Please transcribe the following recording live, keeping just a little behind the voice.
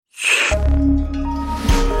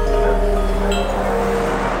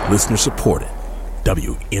Listener supported.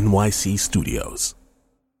 WNYC Studios.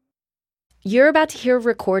 You're about to hear a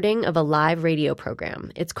recording of a live radio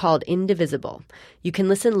program. It's called Indivisible. You can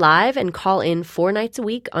listen live and call in 4 nights a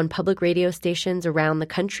week on public radio stations around the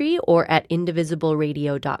country or at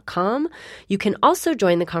indivisibleradio.com. You can also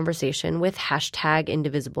join the conversation with hashtag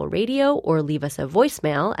 #IndivisibleRadio or leave us a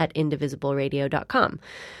voicemail at indivisibleradio.com.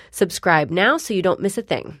 Subscribe now so you don't miss a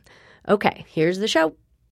thing. Okay, here's the show.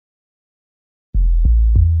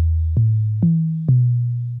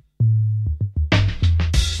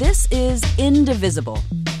 This is Indivisible,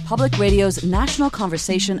 public radio's national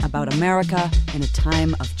conversation about America in a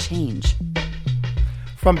time of change.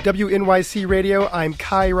 From WNYC Radio, I'm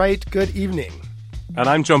Kai Wright. Good evening. And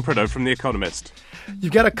I'm John Prideaux from The Economist.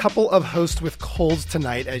 You've got a couple of hosts with colds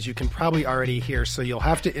tonight, as you can probably already hear, so you'll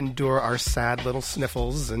have to endure our sad little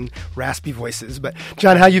sniffles and raspy voices. But,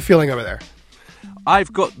 John, how are you feeling over there?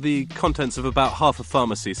 I've got the contents of about half a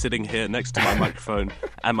pharmacy sitting here next to my microphone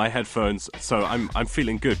and my headphones, so I'm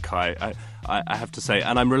feeling good, Kai, I have to say.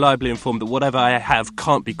 And I'm reliably informed that whatever I have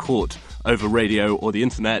can't be caught over radio or the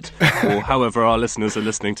internet or however our listeners are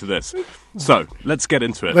listening to this. So, let's get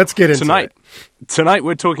into it. Tonight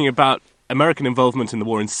we're talking about American involvement in the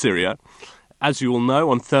war in Syria. As you all know,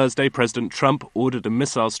 on Thursday, President Trump ordered a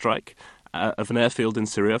missile strike of an airfield in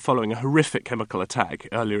Syria following a horrific chemical attack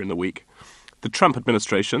earlier in the week. The Trump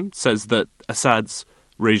administration says that Assad's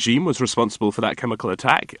regime was responsible for that chemical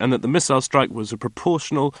attack and that the missile strike was a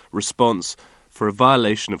proportional response for a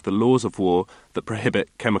violation of the laws of war that prohibit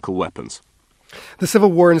chemical weapons. The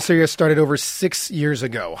civil war in Syria started over 6 years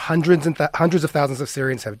ago. Hundreds of thousands of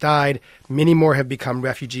Syrians have died. Many more have become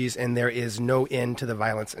refugees, and there is no end to the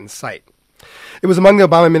violence in sight. It was among the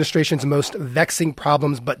Obama administration's most vexing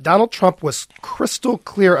problems, but Donald Trump was crystal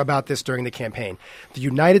clear about this during the campaign. The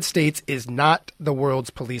United States is not the world's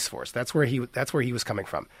police force. That's where he was coming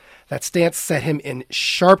from. That stance set him in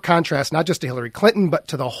sharp contrast, not just to Hillary Clinton, but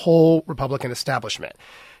to the whole Republican establishment.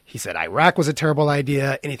 He said Iraq was a terrible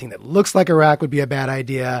idea. Anything that looks like Iraq would be a bad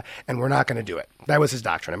idea, and we're not going to do it. That was his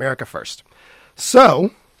doctrine, America first. So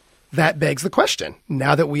that begs the question,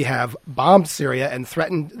 now that we have bombed Syria and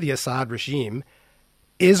threatened the Assad regime,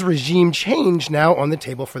 is regime change now on the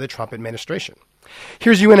table for the Trump administration?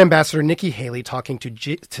 Here's UN Ambassador Nikki Haley talking to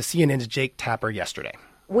CNN's Jake Tapper yesterday.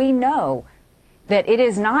 We know that it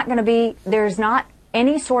is not going to be, there's not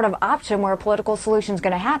any sort of option where a political solution is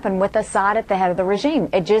going to happen with Assad at the head of the regime.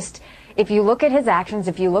 It just, if you look at his actions,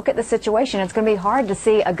 if you look at the situation, it's going to be hard to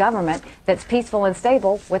see a government that's peaceful and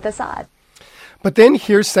stable with Assad. But then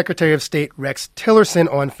here's Secretary of State Rex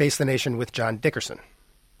Tillerson on Face the Nation with John Dickerson.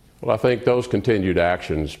 Well, I think those continued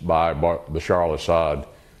actions by Bashar al-Assad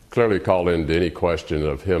clearly call into any question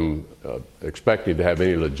of him expecting to have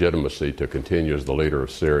any legitimacy to continue as the leader of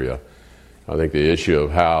Syria. I think the issue of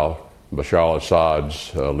how Bashar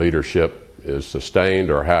al-Assad's leadership is sustained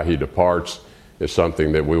or how he departs is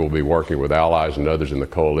something that we will be working with allies and others in the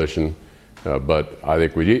coalition. But I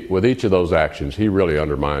think with each of those actions, he really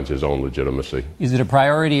undermines his own legitimacy. Is it a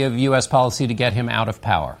priority of U.S. policy to get him out of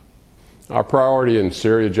power? Our priority in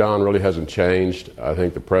Syria, John, really hasn't changed. I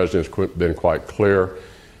think the president's been quite clear.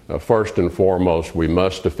 First and foremost, we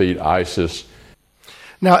must defeat ISIS.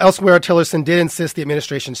 Now, elsewhere, Tillerson did insist the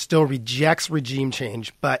administration still rejects regime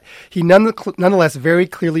change, but he nonetheless very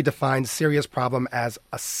clearly defines Syria's problem as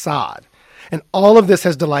Assad. And all of this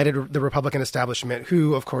has delighted the Republican establishment,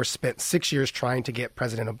 who, of course, spent 6 years trying to get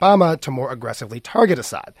President Obama to more aggressively target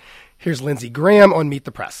Assad. Here's Lindsey Graham on Meet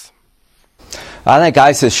the Press. I think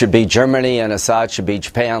ISIS should be Germany and Assad should be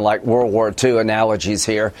Japan, like World War II analogies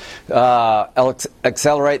here.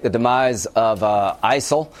 Accelerate the demise of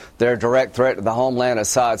ISIL. They're a direct threat to the homeland.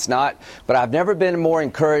 Assad's not. But I've never been more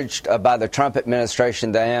encouraged by the Trump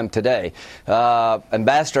administration than I am today.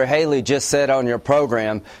 Ambassador Haley just said on your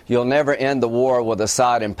program, you'll never end the war with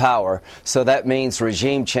Assad in power. So that means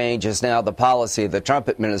regime change is now the policy of the Trump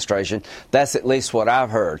administration. That's at least what I've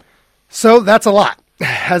heard. So that's a lot.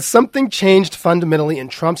 Has something changed fundamentally in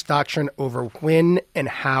Trump's doctrine over when and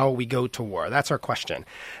how we go to war? That's our question.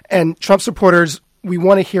 And Trump supporters, we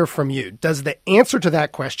want to hear from you. Does the answer to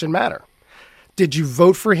that question matter? Did you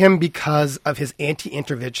vote for him because of his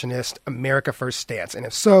anti-interventionist America First stance? And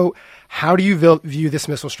if so, how do you view this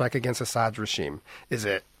missile strike against Assad's regime? Is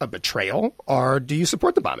it a betrayal, or do you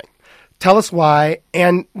support the bombing? Tell us why.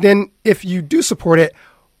 And then if you do support it,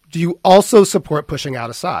 do you also support pushing out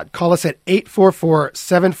Assad? Call us at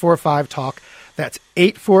 844-745-TALK. That's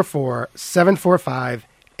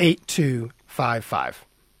 844-745-8255.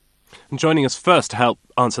 And joining us first to help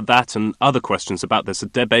answer that and other questions about this are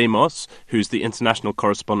Deb Amos, who's the international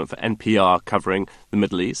correspondent for NPR covering the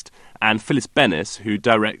Middle East, and Phyllis Bennis, who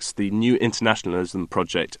directs the New Internationalism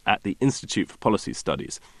Project at the Institute for Policy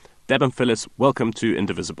Studies. Deb and Phyllis, welcome to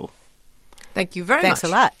Indivisible. Thank you very much. Thanks a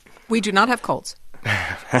lot. We do not have colds.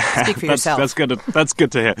 Speak for yourself. That's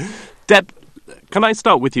good to hear. Deb, can I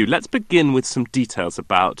start with you? Let's begin with some details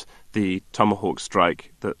about the Tomahawk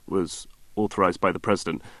strike that was authorized by the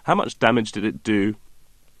president. How much damage did it do?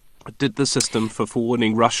 Did the system for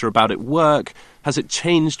warning Russia about it work? Has it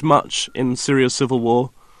changed much in Syria's civil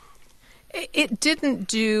war? It didn't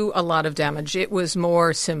do a lot of damage. It was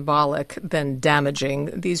more symbolic than damaging.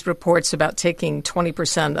 These reports about taking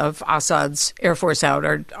 20% of Assad's Air Force out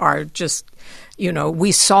are just,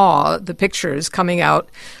 we saw the pictures coming out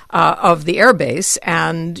of the airbase,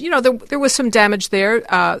 and, there was some damage there.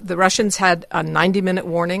 The Russians had a 90-minute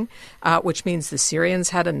warning, which means the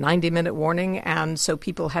Syrians had a 90-minute warning, and so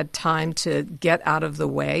people had time to get out of the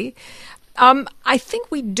way. I think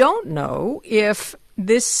we don't know if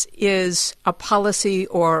this is a policy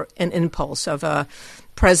or an impulse of a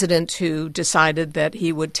president who decided that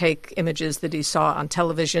he would take images that he saw on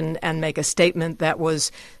television and make a statement that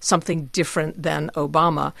was something different than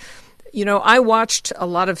Obama. I watched a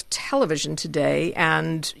lot of television today,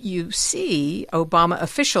 and you see Obama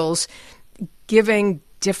officials giving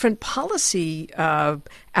different policy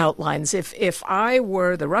outlines. If I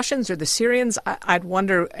were the Russians or the Syrians, I'd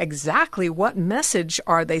wonder exactly what message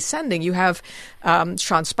are they sending. You have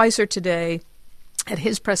Sean Spicer today at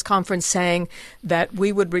his press conference saying that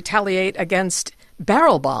we would retaliate against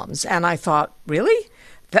barrel bombs. And I thought, really?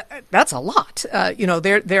 That's a lot.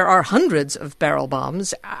 There are hundreds of barrel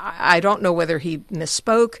bombs. I don't know whether he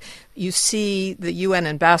misspoke. You see the UN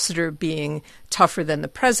ambassador being tougher than the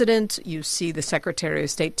president. You see the Secretary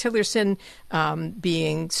of State Tillerson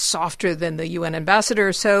being softer than the UN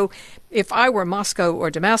ambassador. So if I were Moscow or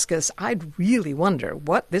Damascus, I'd really wonder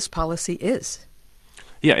what this policy is.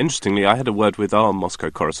 Yeah, interestingly, I had a word with our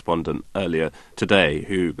Moscow correspondent earlier today,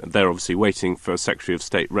 who they're obviously waiting for Secretary of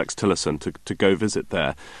State Rex Tillerson to go visit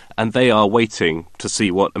there. And they are waiting to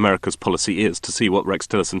see what America's policy is, to see what Rex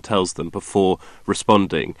Tillerson tells them before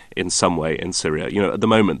responding in some way in Syria. At the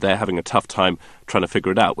moment, they're having a tough time trying to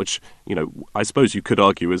figure it out, which, I suppose you could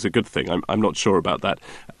argue is a good thing. I'm not sure about that.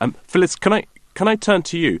 Phyllis, can I turn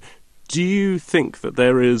to you? Do you think that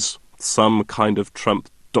there is some kind of Trump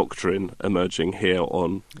doctrine emerging here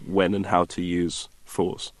on when and how to use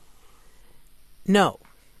force? No,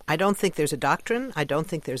 I don't think there's a doctrine. I don't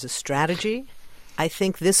think there's a strategy. I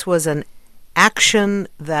think this was an action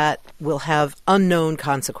that will have unknown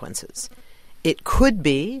consequences. It could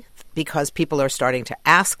be because people are starting to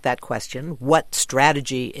ask that question, what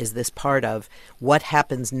strategy is this part of? What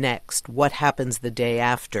happens next? What happens the day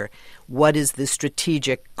after? What is the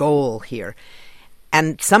strategic goal here?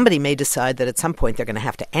 And somebody may decide that at some point they're going to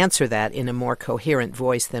have to answer that in a more coherent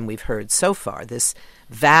voice than we've heard so far. This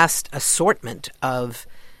vast assortment of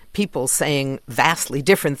people saying vastly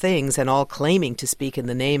different things and all claiming to speak in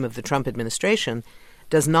the name of the Trump administration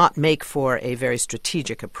does not make for a very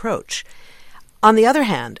strategic approach. On the other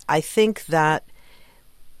hand, I think that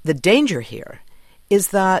the danger here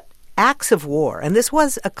is that acts of war, and this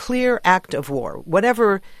was a clear act of war,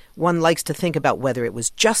 whatever one likes to think about whether it was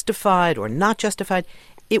justified or not justified,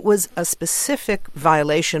 it was a specific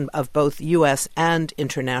violation of both U.S. and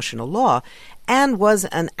international law and was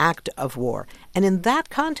an act of war. And in that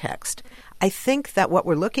context, I think that what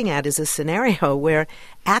we're looking at is a scenario where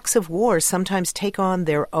acts of war sometimes take on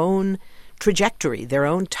their own trajectory, their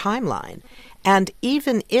own timeline. And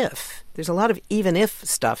even if, there's a lot of even if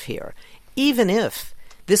stuff here, even if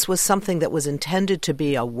this was something that was intended to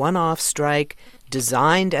be a one-off strike,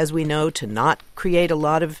 designed, as we know, to not create a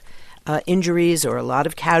lot of injuries or a lot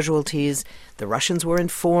of casualties. The Russians were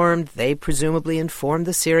informed. They presumably informed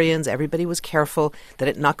the Syrians. Everybody was careful that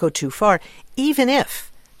it not go too far. Even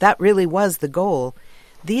if that really was the goal,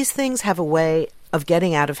 these things have a way of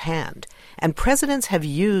getting out of hand. And presidents have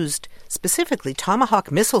used specifically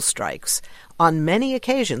Tomahawk missile strikes on many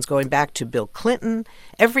occasions, going back to Bill Clinton,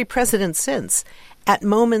 every president since, at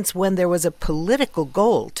moments when there was a political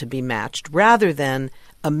goal to be matched rather than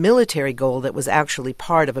a military goal that was actually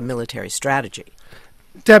part of a military strategy.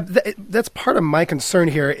 Deb, that's part of my concern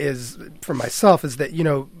here is, for myself, is that,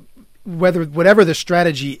 whatever the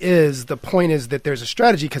strategy is, the point is that there's a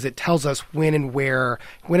strategy because it tells us when and whether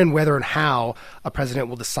and how a president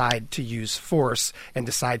will decide to use force and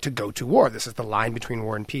decide to go to war. This is the line between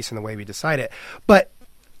war and peace and the way we decide it. But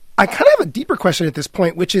I kind of have a deeper question at this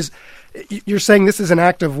point, which is, you're saying this is an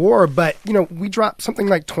act of war, but we dropped something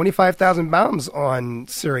like 25,000 bombs on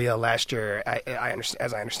Syria last year.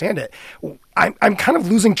 As I understand it, I'm kind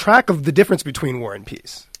of losing track of the difference between war and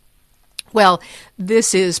peace. Well,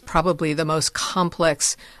 this is probably the most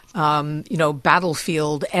complex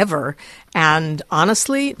battlefield ever. And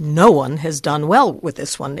honestly, no one has done well with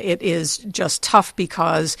this one. It is just tough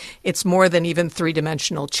because it's more than even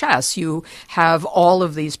three-dimensional chess. You have all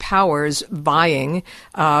of these powers vying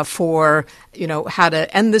for, how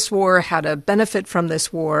to end this war, how to benefit from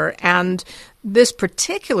this war. And this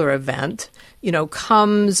particular event,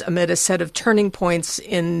 comes amid a set of turning points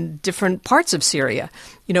in different parts of Syria.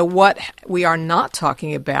 What we are not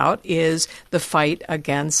talking about is the fight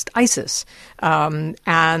against ISIS.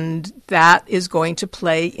 And that is going to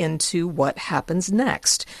play into what happens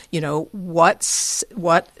next. What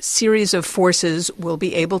series of forces will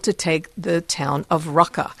be able to take the town of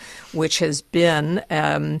Raqqa, which has been,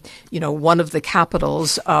 one of the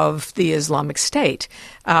capitals of the Islamic State.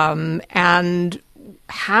 And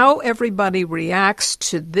how everybody reacts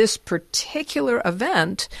to this particular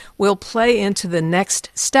event will play into the next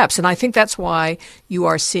steps. And I think that's why you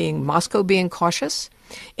are seeing Moscow being cautious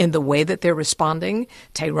in the way that they're responding,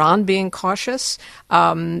 Tehran being cautious.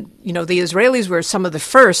 The Israelis were some of the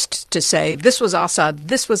first to say this was Assad,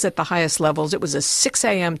 this was at the highest levels. It was a 6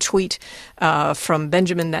 a.m. tweet from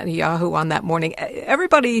Benjamin Netanyahu on that morning.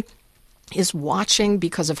 Everybody is watching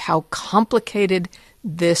because of how complicated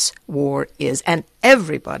this war is, and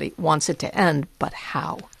everybody wants it to end, but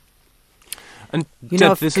how? And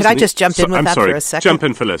Deb, could I just jump in with that for a second? Jump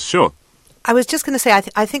in, Phyllis, sure. I was just going to say,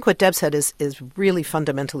 I think what Deb said is really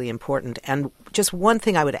fundamentally important, and just one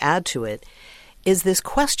thing I would add to it is this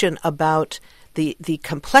question about the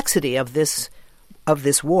complexity of this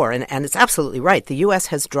war, and it's absolutely right. The U.S.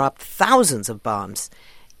 has dropped thousands of bombs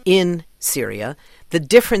in Syria. The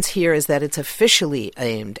difference here is that it's officially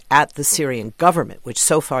aimed at the Syrian government, which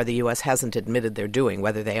so far the U.S. hasn't admitted they're doing,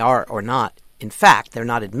 whether they are or not. In fact, they're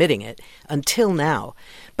not admitting it until now.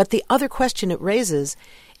 But the other question it raises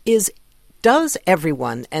is, does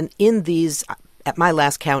everyone, and in these, at my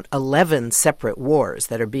last count, 11 separate wars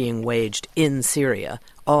that are being waged in Syria,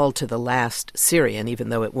 all to the last Syrian, even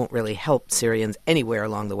though it won't really help Syrians anywhere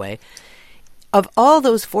along the way, of all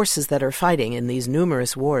those forces that are fighting in these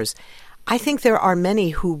numerous wars, I think there are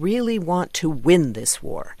many who really want to win this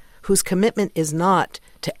war, whose commitment is not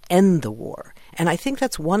to end the war. And I think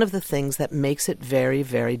that's one of the things that makes it very,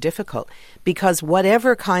 very difficult, because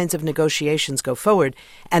whatever kinds of negotiations go forward,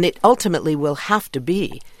 and it ultimately will have to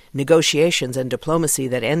be negotiations and diplomacy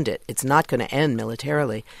that end it. It's not going to end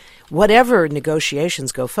militarily. Whatever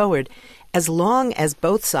negotiations go forward, as long as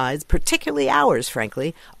both sides, particularly ours,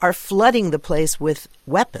 frankly, are flooding the place with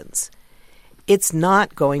weapons, it's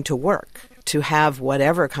not going to work to have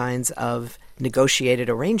whatever kinds of negotiated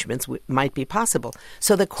arrangements might be possible.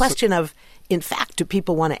 So the question of, in fact, do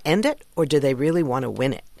people want to end it, or do they really want to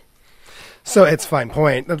win it? So it's a fine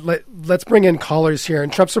point. Let's bring in callers here.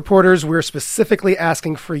 And Trump supporters, we're specifically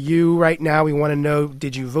asking for you right now. We want to know,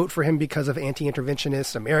 did you vote for him because of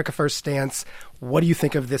anti-interventionist America First stance? What do you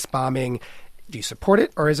think of this bombing? Do you support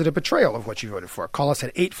it, or is it a betrayal of what you voted for? Call us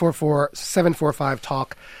at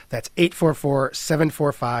 844-745-TALK. That's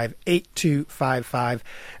 844-745-8255. And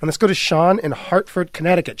let's go to Sean in Hartford,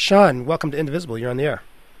 Connecticut. Sean, welcome to Indivisible. You're on the air.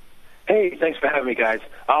 Hey, thanks for having me, guys.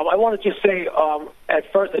 I want to just say, at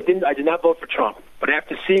first, I did not vote for Trump, but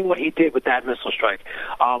after seeing what he did with that missile strike,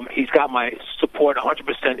 he's got my support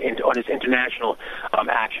 100% on his international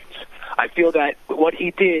actions. I feel that what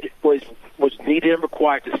he did was needed and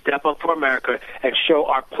required to step up for America and show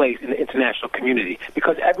our place in the international community,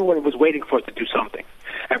 because everyone was waiting for us to do something.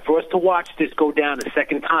 And for us to watch this go down a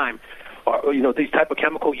second time, or these type of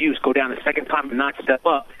chemical use go down a second time and not step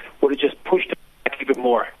up, would have just pushed back even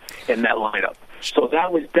more in that lineup. So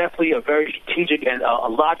that was definitely a very strategic and a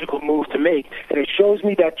logical move to make, and it shows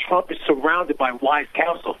me that Trump is surrounded by wise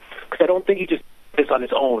counsel, because I don't think he just did this on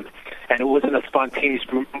his own, and it wasn't a spontaneous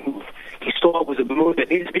move. He saw it was a move that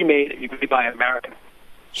needed to be made by Americans.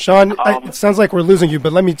 Sean, it sounds like we're losing you,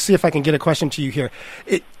 but let me see if I can get a question to you here.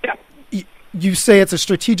 You say it's a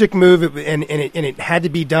strategic move, and it had to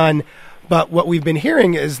be done. But what we've been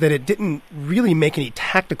hearing is that it didn't really make any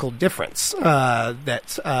tactical difference. The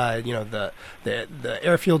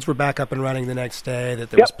airfields were back up and running the next day. That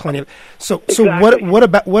there was plenty of. So exactly.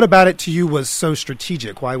 what about it to you was so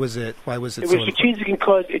strategic? Why was it? It was strategic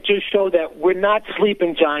because it just showed that we're not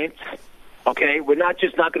sleeping giants. Okay, we're not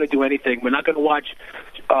just not going to do anything. We're not going to watch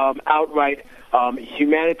outright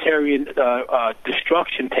humanitarian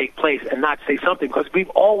destruction take place and not say something, because we've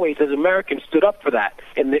always, as Americans, stood up for that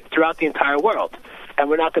throughout the entire world, and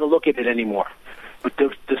we're not going to look at it anymore. But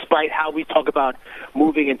despite how we talk about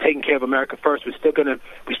moving and taking care of America first, we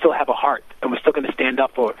still have a heart, and we're still going to stand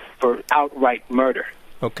up for outright murder.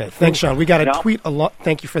 Okay, thanks, Sean. We got a tweet along.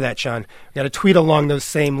 Thank you for that, Sean. We got a tweet along those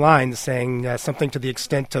same lines saying something to the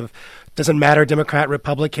extent of, "Doesn't matter, Democrat,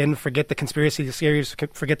 Republican. Forget the conspiracy theories.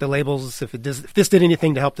 Forget the labels. If this did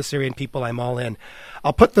anything to help the Syrian people, I'm all in."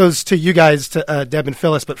 I'll put those to you guys, to Deb and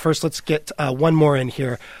Phyllis. But first, let's get one more in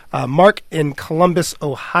here. Mark in Columbus,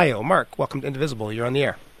 Ohio. Mark, welcome to Indivisible. You're on the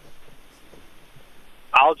air.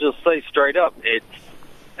 I'll just say straight up, it's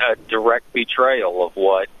a direct betrayal of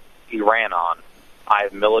what he ran on. I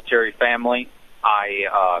have a military family.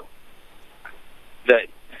 That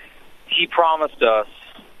he promised us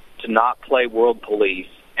to not play world police,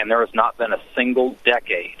 and there has not been a single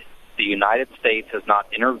decade the United States has not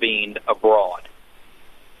intervened abroad,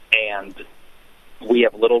 and we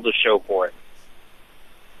have little to show for it.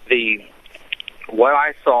 What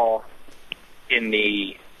I saw in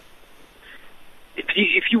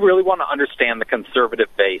if you really want to understand the conservative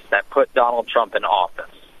base that put Donald Trump in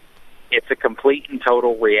office, it's a complete and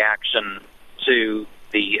total reaction to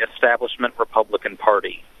the establishment Republican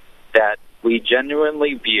Party that we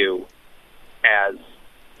genuinely view as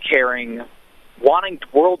wanting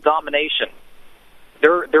world domination.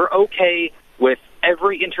 They're okay with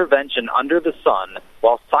every intervention under the sun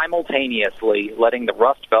while simultaneously letting the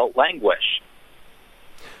Rust Belt languish.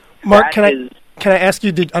 Mark, can I ask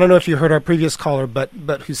you? I don't know if you heard our previous caller, but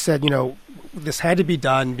who said, this had to be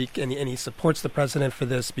done, and he supports the president for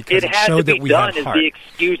this because it showed that we had heart. It had to be done is the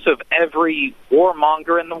excuse of every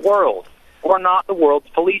warmonger in the world. We're not the world's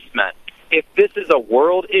policemen. If this is a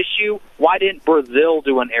world issue, why didn't Brazil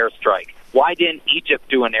do an airstrike? Why didn't Egypt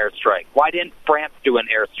do an airstrike? Why didn't France do an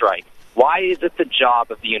airstrike? Why is it the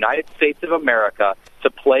job of the United States of America to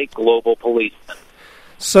play global policemen?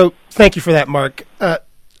 So thank you for that, Mark.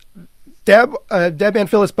 Deb and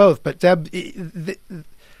Phyllis both, but Deb,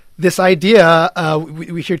 this idea,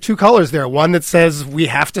 we hear two callers there. One that says we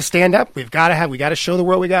have to stand up. We got to show the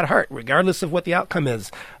world we got heart, regardless of what the outcome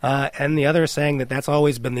is. And the other saying that's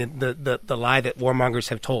always been the lie that warmongers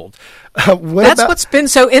have told. What's been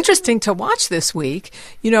so interesting to watch this week.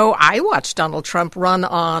 I watched Donald Trump run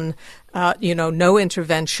on no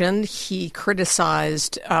intervention. He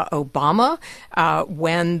criticized Obama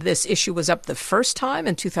when this issue was up the first time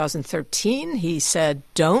in 2013. He said,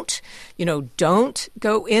 don't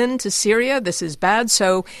go into Syria. This is bad.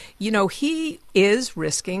 So, he is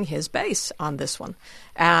risking his base on this one.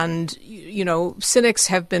 And, cynics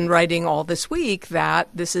have been writing all this week that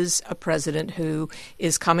this is a president who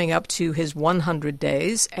is coming up to his 100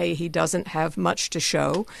 days. He doesn't have much to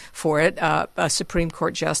show for it. A Supreme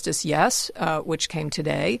Court justice, yes, which came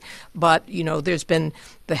today. But, there's been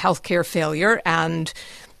the healthcare failure, and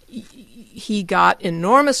he got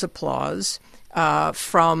enormous applause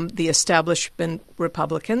from the establishment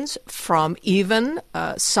Republicans, from even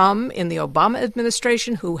some in the Obama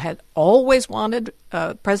administration who had always wanted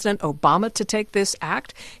President Obama to take this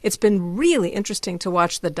act. It's been really interesting to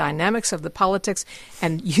watch the dynamics of the politics,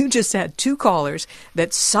 and you just had two callers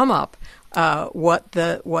that sum up what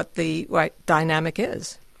the dynamic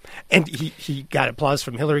is. And he got applause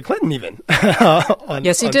from Hillary Clinton even.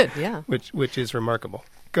 Yes, he did, yeah. Which is remarkable.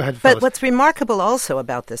 Go ahead, But Phyllis. what's remarkable also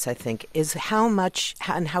about this, I think, is how much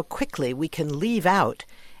and how quickly we can leave out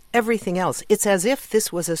everything else. It's as if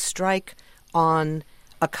this was a strike on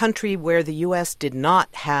a country where the U.S. did not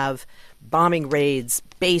have bombing raids,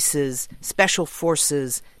 bases, special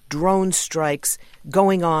forces, drone strikes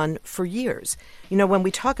going on for years. When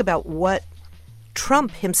we talk about what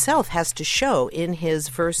Trump himself has to show in his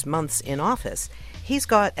first months in office, he's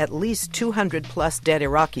got at least 200-plus dead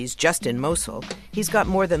Iraqis just in Mosul. He's got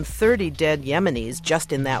more than 30 dead Yemenis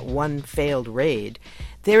just in that one failed raid.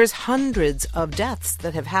 There's hundreds of deaths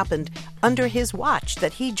that have happened under his watch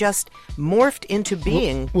that he just morphed into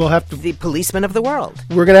being the policeman of the world.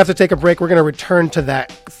 We're going to have to take a break. We're going to return to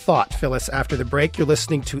that thought, Phyllis, after the break. You're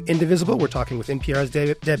listening to Indivisible. We're talking with NPR's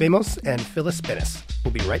Deb Amos and Phyllis Bennis.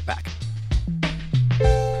 We'll be right back.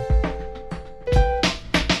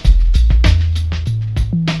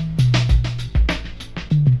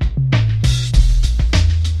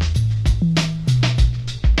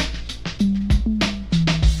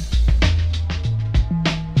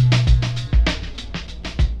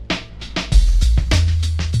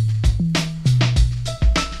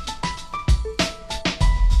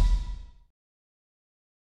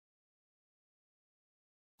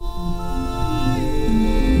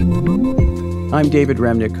 I'm David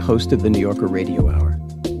Remnick, host of the New Yorker Radio Hour.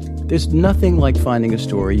 There's nothing like finding a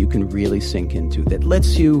story you can really sink into that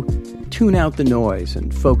lets you tune out the noise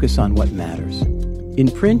and focus on what matters. In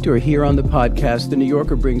print or here on the podcast, The New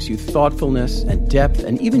Yorker brings you thoughtfulness and depth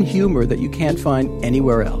and even humor that you can't find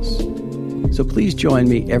anywhere else. So please join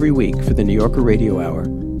me every week for the New Yorker Radio Hour,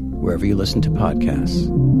 wherever you listen to podcasts.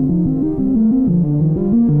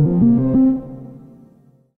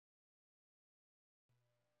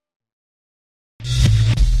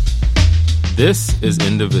 This is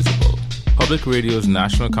Indivisible, Public Radio's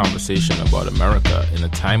national conversation about America in a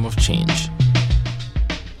time of change.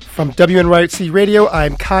 From WNYC Radio,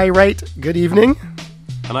 I'm Kai Wright. Good evening.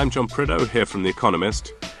 And I'm John Prideaux, here from The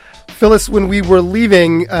Economist. Phyllis, when we were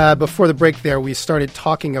leaving before the break there, we started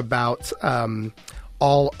talking about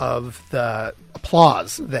all of the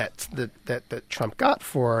applause that Trump got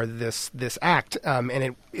for this act, and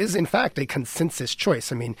it is in fact a consensus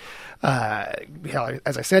choice. I mean,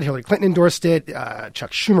 as I said, Hillary Clinton endorsed it. Chuck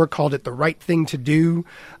Schumer called it the right thing to do.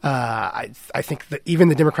 I think that even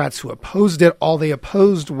the Democrats who opposed it, all they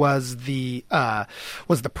opposed was the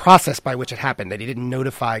process by which it happened. That he didn't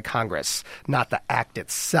notify Congress, not the act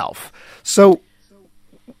itself. So,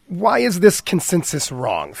 why is this consensus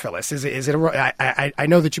wrong, Phyllis? Is it I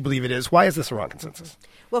know that you believe it is. Why is this a wrong consensus?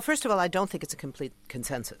 Well, first of all, I don't think it's a complete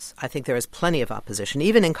consensus. I think there is plenty of opposition,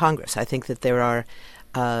 even in Congress. I think that there are,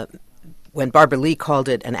 when Barbara Lee called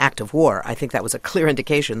it an act of war, I think that was a clear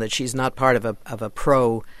indication that she's not part of a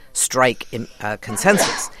pro-strike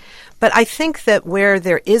consensus. But I think that where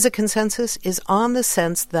there is a consensus is on the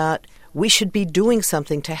sense that we should be doing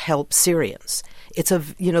something to help Syrians. It's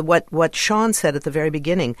what Sean said at the very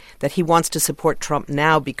beginning, that he wants to support Trump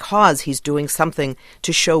now because he's doing something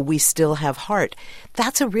to show we still have heart.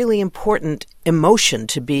 That's a really important emotion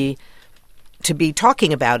to be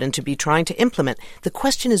talking about and to be trying to implement. The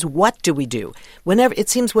question is, what do we do?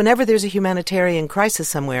 Whenever there's a humanitarian crisis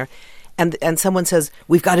somewhere, and someone says,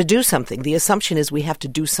 we've got to do something, the assumption is we have to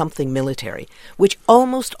do something military, which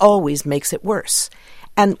almost always makes it worse.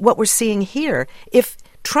 And what we're seeing here, if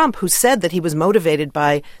Trump, who said that he was motivated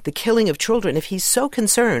by the killing of children, if he's so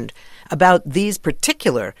concerned about these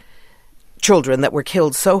particular children that were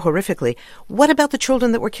killed so horrifically, what about the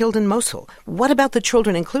children that were killed in Mosul? What about the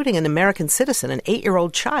children, including an American citizen, an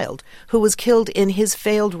 8-year-old child, who was killed in his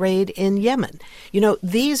failed raid in Yemen?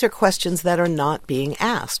 These are questions that are not being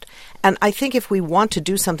asked. And I think if we want to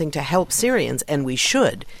do something to help Syrians, and we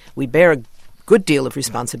should, we bear a good deal of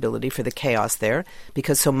responsibility for the chaos there,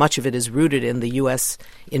 because so much of it is rooted in the U.S.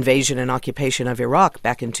 invasion and occupation of Iraq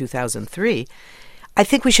back in 2003, I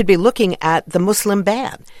think we should be looking at the Muslim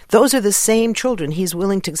ban. Those are the same children. He's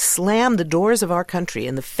willing to slam the doors of our country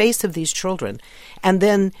in the face of these children and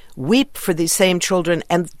then weep for these same children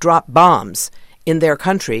and drop bombs in their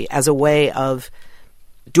country as a way of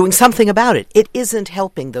doing something about it. It isn't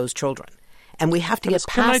helping those children. And we have to get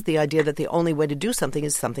past the idea that the only way to do something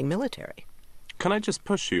is something military. Can I just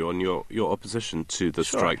push you on your opposition to the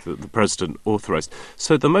strike that the president authorized?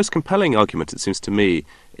 So the most compelling argument, it seems to me,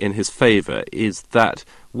 in his favor is that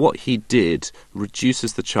what he did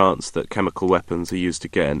reduces the chance that chemical weapons are used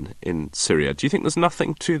again in Syria. Do you think there's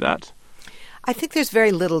nothing to that? I think there's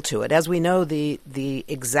very little to it. As we know, the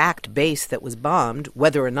exact base that was bombed,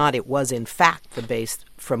 whether or not it was in fact the base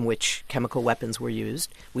from which chemical weapons were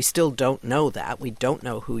used, we still don't know that. We don't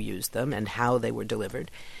know who used them and how they were delivered.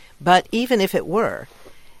 But even if it were,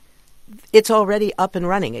 it's already up and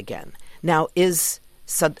running again. Now, is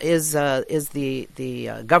the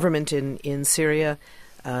government in Syria,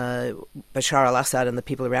 Bashar al-Assad and the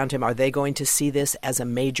people around him, are they going to see this as a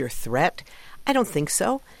major threat? I don't think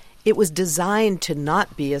so. It was designed to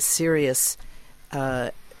not be a serious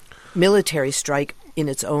military strike in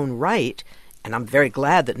its own right, and I'm very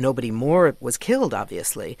glad that nobody more was killed,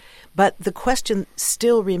 obviously. But the question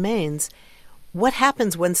still remains, what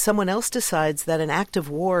happens when someone else decides that an act of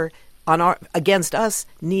war against us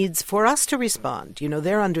needs for us to respond?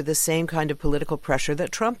 They're under the same kind of political pressure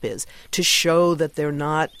that Trump is, to show that they're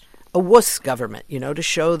not a wuss government, to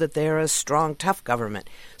show that they're a strong, tough government.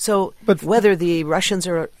 So whether the Russians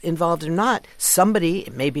are involved or not, somebody,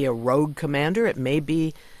 it may be a rogue commander, it may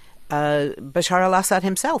be Bashar al-Assad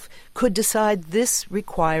himself, could decide this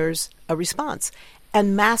requires a response.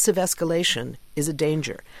 And massive escalation is a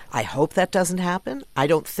danger. I hope that doesn't happen. I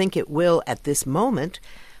don't think it will at this moment.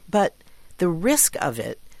 But the risk of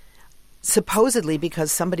it, supposedly because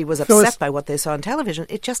somebody was upset by what they saw on television,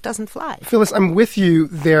 it just doesn't fly. Phyllis, I'm with you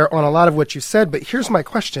there on a lot of what you said, but here's my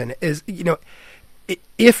question is,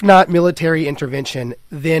 if not military intervention,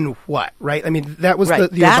 then what? Right? I mean, that was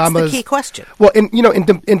right. the That's Obama's the key question. Well, the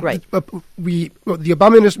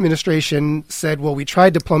Obama administration said, well, we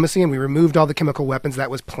tried diplomacy and we removed all the chemical weapons.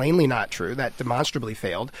 That was plainly not true. That demonstrably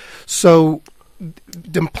failed. So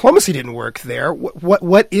diplomacy didn't work there.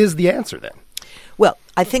 What is the answer then? Well,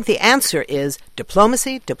 I think the answer is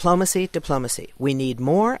diplomacy, diplomacy, diplomacy. We need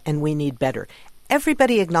more and we need better.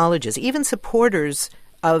 Everybody acknowledges, even supporters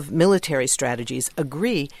of military strategies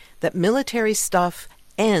agree that military stuff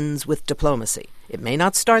ends with diplomacy. It may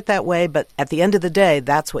not start that way, but at the end of the day,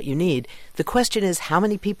 that's what you need. The question is how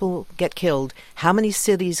many people get killed, how many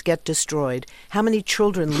cities get destroyed, how many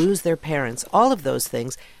children lose their parents, all of those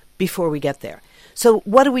things before we get there. So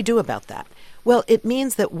what do we do about that? Well, it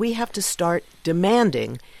means that we have to start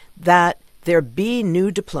demanding that there be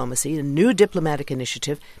new diplomacy, a new diplomatic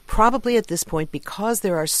initiative, probably at this point because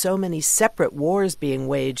there are so many separate wars being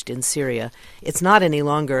waged in Syria. It's not any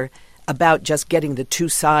longer about just getting the two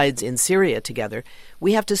sides in Syria together.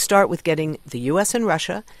 We have to start with getting the U.S. and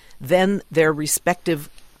Russia, then their respective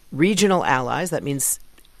regional allies. That means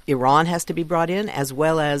Iran has to be brought in, as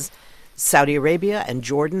well as Saudi Arabia and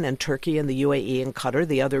Jordan and Turkey and the UAE and Qatar,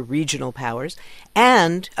 the other regional powers.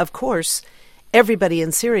 And, of course, everybody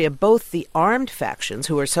in Syria, both the armed factions,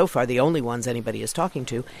 who are so far the only ones anybody is talking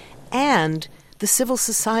to, and the civil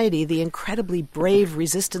society, the incredibly brave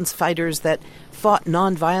resistance fighters that fought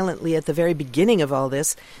nonviolently at the very beginning of all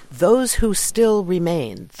this, those who still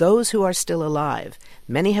remain, those who are still alive.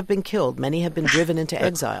 Many have been killed, many have been driven into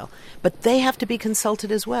exile, but they have to be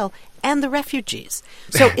consulted as well, and the refugees.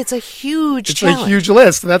 So it's a huge challenge. It's a huge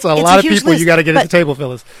list. That's a lot of people you got to get at the table,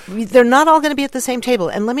 Phyllis. They're not all going to be at the same table.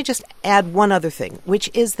 And let me just add one other thing, which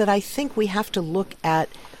is that I think we have to look at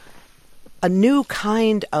a new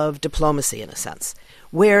kind of diplomacy, in a sense,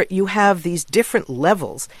 where you have these different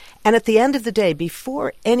levels. And at the end of the day,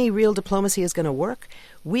 before any real diplomacy is going to work,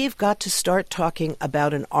 we've got to start talking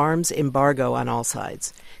about an arms embargo on all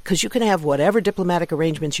sides. Because you can have whatever diplomatic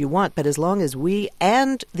arrangements you want, but as long as we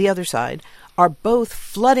and the other side are both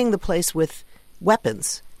flooding the place with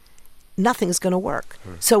weapons, nothing's going to work.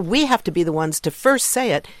 So we have to be the ones to first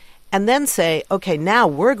say it, and then say, okay, now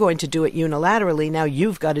we're going to do it unilaterally. Now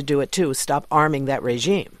you've got to do it too. Stop arming that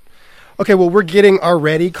regime. Okay, well, we're getting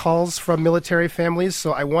already calls from military families,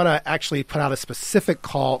 so I want to actually put out a specific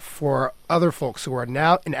call for other folks who are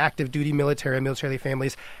now in active duty military and military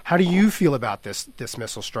families. How do you feel about this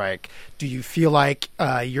missile strike? Do you feel like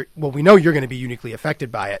we know you're going to be uniquely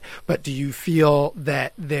affected by it, but do you feel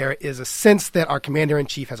that there is a sense that our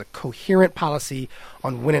commander-in-chief has a coherent policy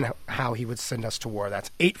on when and how he would send us to war?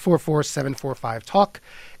 That's 844-745-TALK,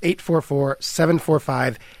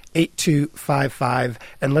 844-745-8255.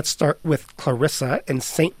 And let's start with Clarissa in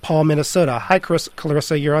St. Paul, Minnesota. Hi,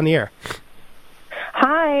 Clarissa, you're on the air.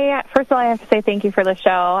 Hi. First of all, I have to say thank you for the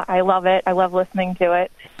show. I love it. I love listening to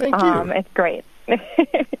it. Thank you. It's great.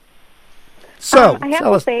 So, I have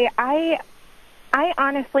to say, I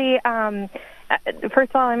honestly, first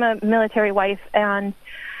of all, I'm a military wife, and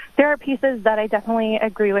there are pieces that I definitely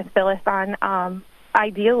agree with Phyllis on.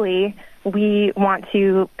 Ideally, we want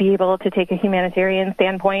to be able to take a humanitarian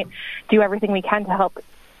standpoint, do everything we can to help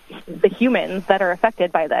the humans that are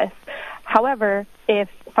affected by this. However, if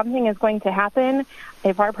something is going to happen,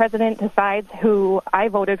 if our president decides, who I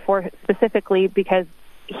voted for specifically because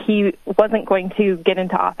he wasn't going to get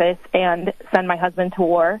into office and send my husband to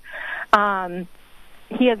war,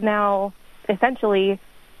 he has now essentially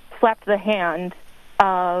slapped the hand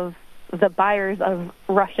of the buyers of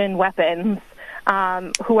Russian weapons,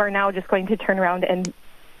 who are now just going to turn around and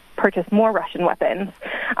purchase more Russian weapons.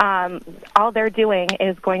 All they're doing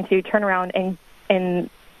is going to turn around and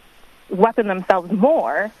weapon themselves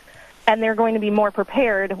more, and they're going to be more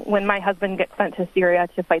prepared when my husband gets sent to Syria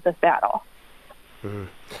to fight this battle.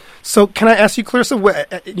 So can I ask you, Clarissa,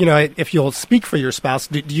 if you'll speak for your spouse,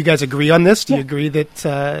 do you guys agree on this? Do you agree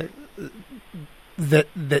that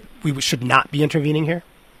that we should not be intervening here?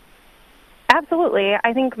 Absolutely.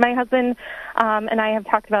 I think my husband and I have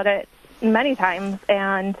talked about it many times,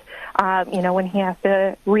 and when he has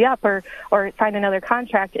to re-up or sign another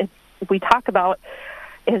contract, we talk about,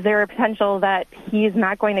 is there a potential that he's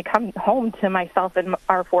not going to come home to myself and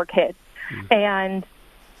our 4 kids? And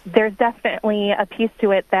there's definitely a piece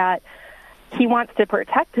to it that he wants to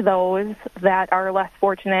protect those that are less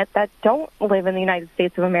fortunate, that don't live in the United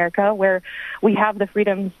States of America, where we have the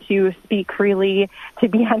freedom to speak freely, to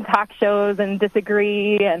be on talk shows and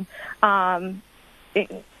disagree. And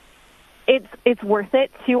it's worth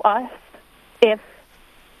it to us if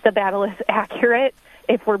the battle is accurate,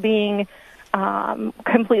 if we're being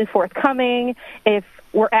completely forthcoming, if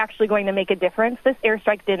we're actually going to make a difference. This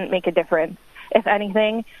airstrike didn't make a difference. If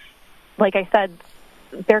anything, like I said,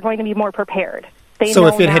 they're going to be more prepared. So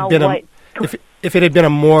if it had been if it had been a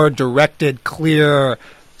more directed, clear,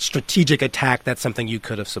 strategic attack, that's something you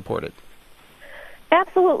could have supported.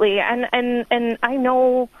 Absolutely, and I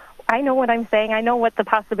know what I'm saying. I know what the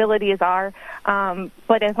possibilities are,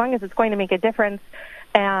 but as long as it's going to make a difference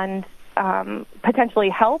and potentially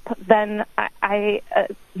help, then I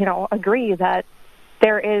agree that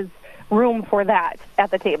there is room for that at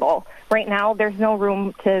the table. Right now, there's no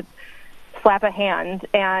room to slap a hand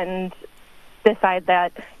and decide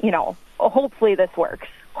that, hopefully this works.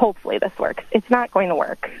 Hopefully this works. It's not going to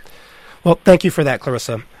work. Well, thank you for that,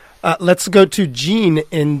 Clarissa. Let's go to Jean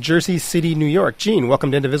in Jersey City, New York. Jean,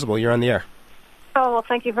 welcome to Indivisible. You're on the air. Oh, well,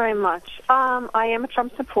 thank you very much. I am a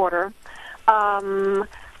Trump supporter. One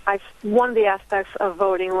of the aspects of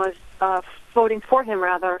voting was voting for him,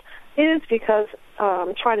 is because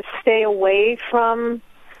trying to stay away from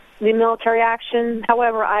the military action.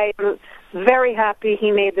 However, I am very happy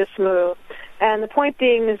he made this move. And the point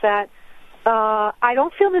being is that I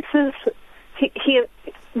don't feel this is... He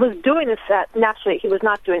was doing this naturally, he was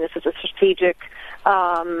not doing this as a strategic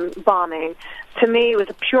bombing. To me, it was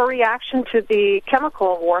a pure reaction to the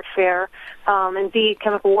chemical warfare. Indeed,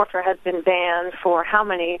 chemical warfare has been banned for how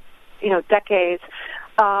many, decades.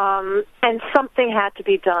 And something had to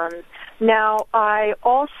be done. Now,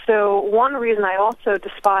 one reason I also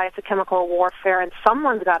despise the chemical warfare, and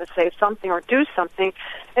someone's got to say something or do something,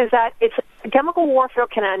 is that chemical warfare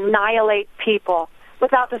can annihilate people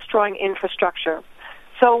without destroying infrastructure.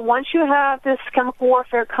 So once you have this chemical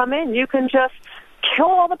warfare come in, you can just kill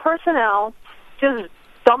all the personnel, just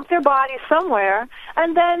dump their bodies somewhere,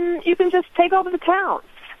 and then you can just take over the town.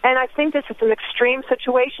 And I think this is an extreme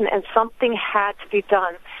situation, and something had to be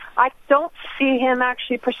done. I don't see him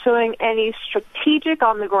actually pursuing any strategic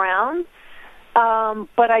on the ground,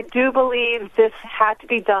 but I do believe this had to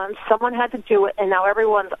be done. Someone had to do it, and now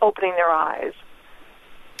everyone's opening their eyes.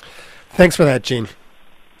 Thanks for that, Jean.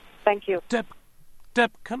 Thank you.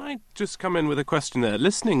 Deb, can I just come in with a question there?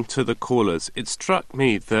 Listening to the callers, it struck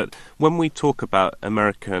me that when we talk about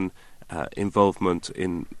American involvement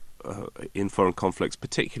in foreign conflicts,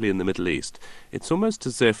 particularly in the Middle East, it's almost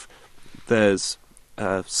as if there's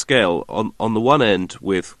a scale on the one end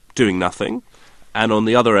with doing nothing, and on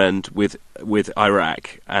the other end with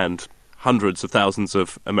Iraq and hundreds of thousands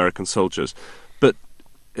of American soldiers. But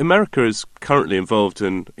America is currently involved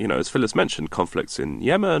in, as Phyllis mentioned, conflicts in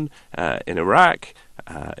Yemen, in Iraq,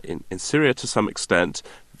 in Syria to some extent.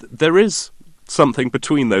 There is something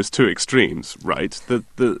between those two extremes, right?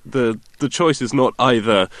 The choice is not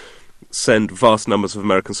either send vast numbers of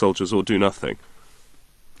American soldiers or do nothing.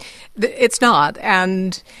 It's not,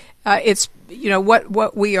 and it's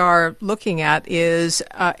what we are looking at is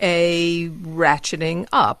a ratcheting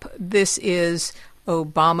up. This is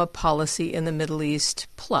Obama policy in the Middle East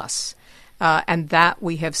plus, and that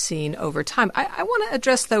we have seen over time. I want to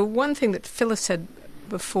address the one thing that Phyllis said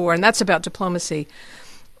before, and that's about diplomacy.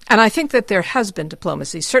 And I think that there has been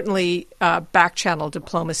diplomacy, certainly back-channel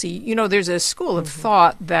diplomacy. There's a school of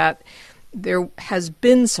thought that there has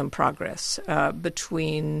been some progress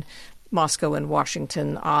between Moscow and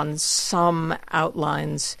Washington on some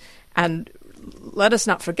outlines. And let us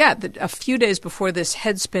not forget that a few days before this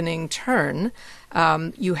head-spinning turn,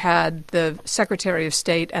 you had the Secretary of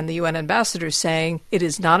State and the UN ambassador saying it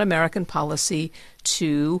is not American policy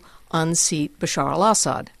to unseat Bashar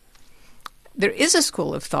al-Assad. There is a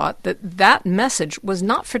school of thought that message was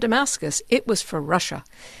not for Damascus, it was for Russia.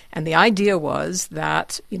 And the idea was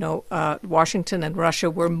that, Washington and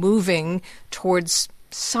Russia were moving towards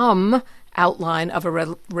some outline of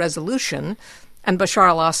a resolution, and Bashar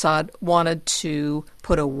al-Assad wanted to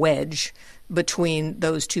put a wedge between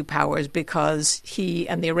those two powers because he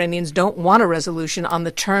and the Iranians don't want a resolution on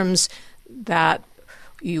the terms that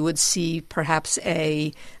you would see perhaps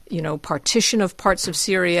a partition of parts of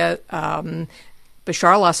Syria.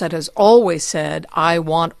 Bashar al-Assad has always said, I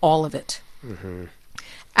want all of it. Mm-hmm.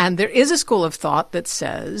 And there is a school of thought that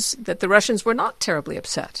says that the Russians were not terribly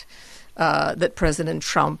upset that President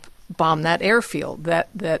Trump bombed that airfield, that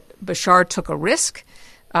Bashar took a risk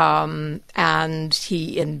and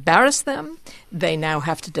he embarrassed them. They now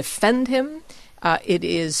have to defend him. It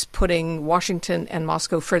is putting Washington and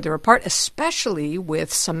Moscow further apart, especially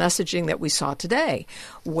with some messaging that we saw today,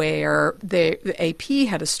 where the AP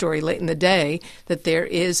had a story late in the day that there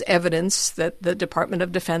is evidence that the Department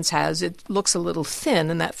of Defense has. It looks a little thin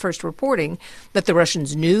in that first reporting that the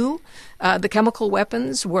Russians knew the chemical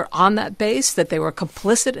weapons were on that base, that they were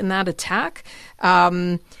complicit in that attack.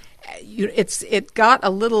 it got a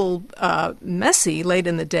little messy late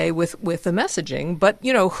in the day with the messaging. But,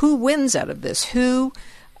 who wins out of this? Who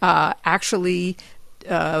actually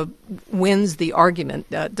wins the argument?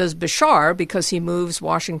 Does Bashar, because he moves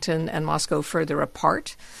Washington and Moscow further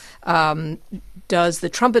apart? Does the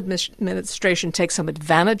Trump administration take some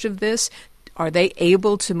advantage of this? Are they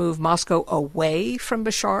able to move Moscow away from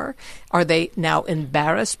Bashar? Are they now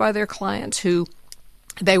embarrassed by their clients who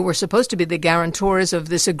they were supposed to be the guarantors of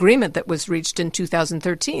this agreement that was reached in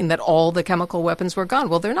 2013 that all the chemical weapons were gone?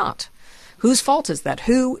 Well, they're not. Whose fault is that?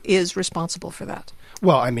 Who is responsible for that?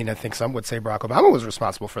 Well, I mean, I think some would say Barack Obama was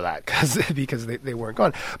responsible for that because they weren't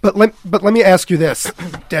gone. But let me ask you this,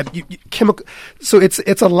 Deb. So it's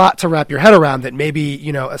a lot to wrap your head around that maybe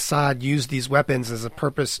Assad used these weapons as a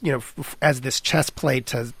purpose, as this chess play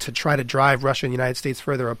to try to drive Russia and the United States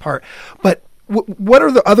further apart. But what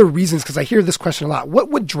are the other reasons? Because I hear this question a lot. What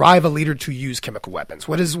would drive a leader to use chemical weapons?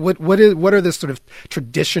 What are the sort of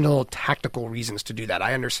traditional tactical reasons to do that?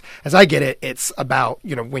 As I get it, it's about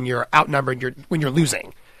when you're outnumbered, when you're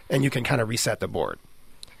losing, and you can kind of reset the board.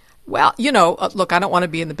 Well, look, I don't want to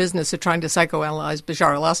be in the business of trying to psychoanalyze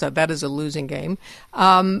Bashar al-Assad. That is a losing game.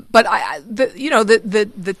 But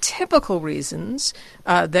the typical reasons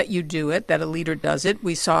that you do it, that a leader does it.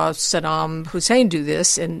 We saw Saddam Hussein do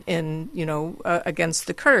this against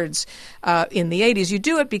the Kurds in the 80s. You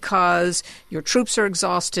do it because your troops are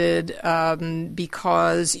exhausted,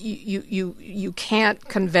 because you can't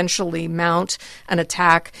conventionally mount an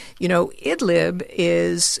attack. Idlib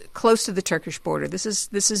is close to the Turkish border. This is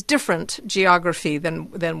different geography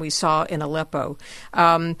than we saw in Aleppo.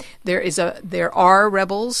 There are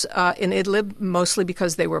rebels in Idlib, mostly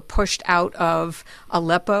because they were pushed out of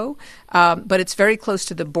Aleppo, but it's very close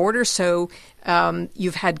to the border. So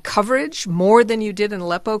you've had coverage more than you did in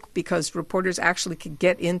Aleppo because reporters actually could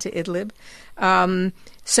get into Idlib.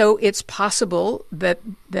 So it's possible that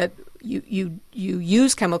you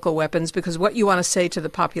use chemical weapons because what you want to say to the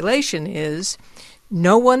population is,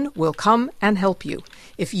 no one will come and help you.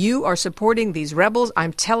 If you are supporting these rebels,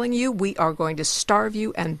 I'm telling you, we are going to starve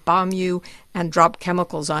you and bomb you and drop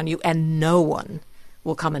chemicals on you, and no one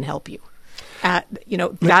will come and help you.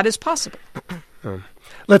 That is possible.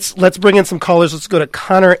 Let's bring in some callers. Let's go to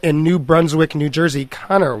Connor in New Brunswick, New Jersey.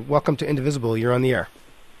 Connor, welcome to Indivisible. You're on the air.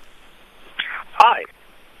 Hi.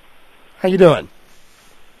 How you doing?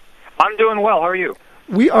 I'm doing well. How are you?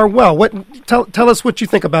 We are well. Tell us what you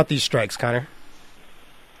think about these strikes, Connor.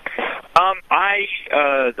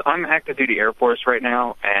 I'm active duty Air Force right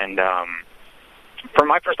now, and from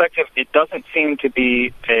my perspective, it doesn't seem to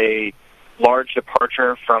be a large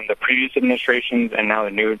departure from the previous administration's and now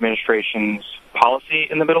the new administration's policy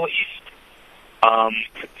in the Middle East.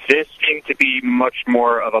 This seemed to be much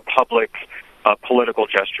more of a public political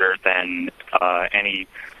gesture than any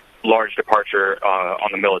large departure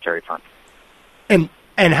on the military front.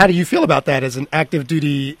 And how do you feel about that as an active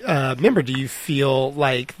duty member? Do you feel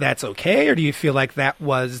like that's okay, or do you feel like that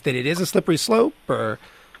it is a slippery slope, or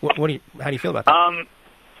how do you feel about that?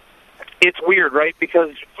 It's weird, right?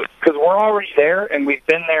 Because we're already there, and we've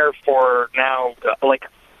been there for now,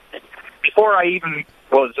 before I even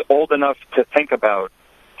was old enough to think about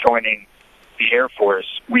joining the Air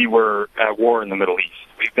Force, we were at war in the Middle East.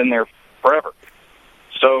 We've been there forever.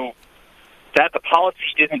 So that the policy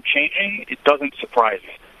isn't changing, it doesn't surprise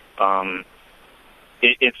me.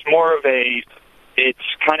 It's more of it's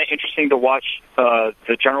kind of interesting to watch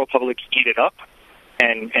the general public eat it up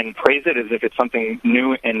and praise it as if it's something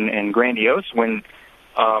new and grandiose when,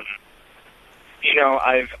 I'll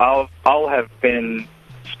have been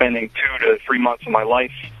spending 2 to 3 months of my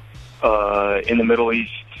life in the Middle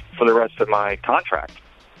East for the rest of my contract.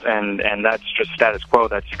 And that's just status quo.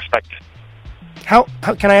 That's expected. How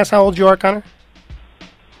can I ask how old you are, Connor?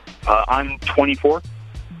 I'm 24.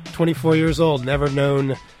 24 years old. Never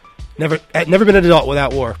been an adult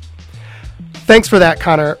without war. Thanks for that,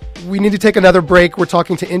 Connor. We need to take another break. We're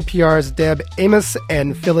talking to NPR's Deb Amos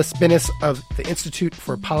and Phyllis Binnis of the Institute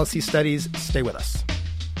for Policy Studies. Stay with us.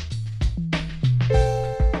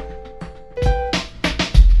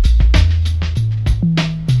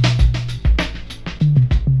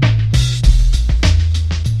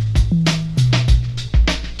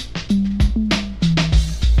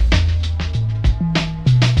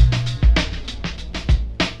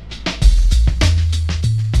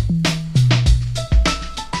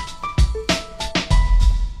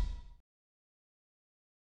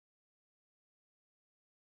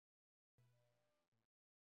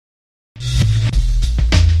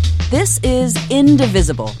 This is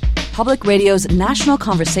Indivisible, Public Radio's national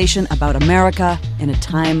conversation about America in a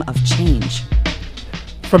time of change.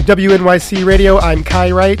 From WNYC Radio, I'm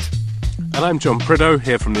Kai Wright. And I'm John Prideaux,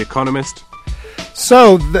 here from The Economist.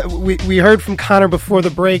 So, we heard from Connor before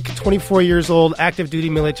the break, 24 years old, active duty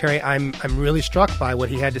military. I'm really struck by what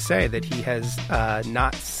he had to say, that he has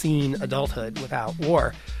not seen adulthood without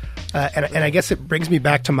war. And I guess it brings me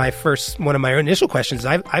back to one of my initial questions.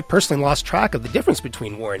 I personally lost track of the difference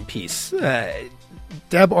between war and peace.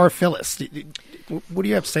 Deb or Phyllis, what do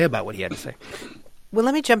you have to say about what he had to say? Well,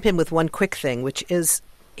 let me jump in with one quick thing, which is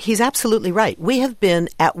he's absolutely right. We have been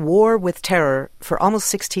at war with terror for almost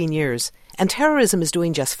 16 years, and terrorism is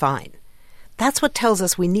doing just fine. That's what tells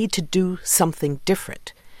us we need to do something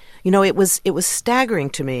different. You know, it was staggering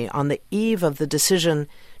to me on the eve of the decision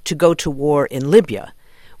to go to war in Libya,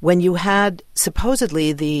 when you had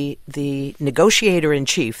supposedly the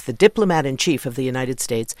negotiator-in-chief, the diplomat-in-chief of the United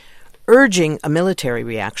States, urging a military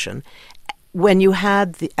reaction, when you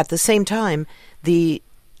had, at the same time, the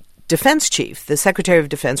defense chief, the Secretary of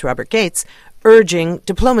Defense, Robert Gates, urging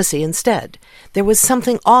diplomacy instead. There was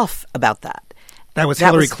something off about that. That was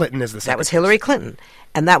Hillary Clinton as the Secretary. That was Hillary Clinton,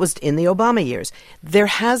 and that was in the Obama years. There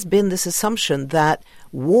has been this assumption that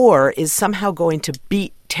war is somehow going to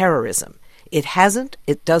beat terrorism. It hasn't,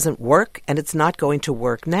 it doesn't work, and it's not going to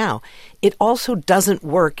work now. It also doesn't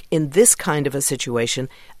work in this kind of a situation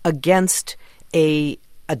against a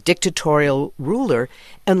dictatorial ruler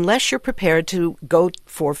unless you're prepared to go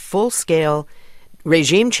for full-scale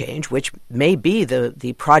regime change, which may be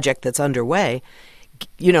the project that's underway.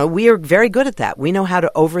 You know, we are very good at that. We know how to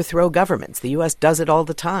overthrow governments. The U.S. does it all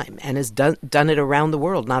the time and has done it around the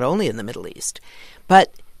world, not only in the Middle East.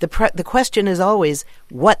 But the question is always,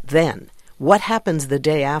 what then? What happens the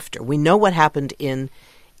day after? We know what happened in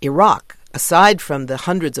Iraq. Aside from the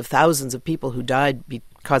hundreds of thousands of people who died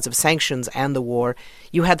because of sanctions and the war,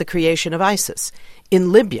 you had the creation of ISIS.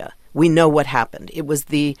 In Libya, we know what happened. It was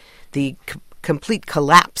the complete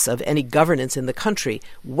collapse of any governance in the country,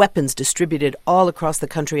 weapons distributed all across the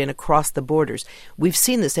country and across the borders. We've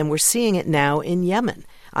seen this, and we're seeing it now in Yemen.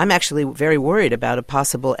 I'm actually very worried about a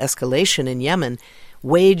possible escalation in Yemen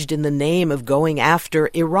waged in the name of going after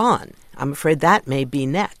Iran. I'm afraid that may be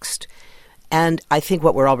next. And I think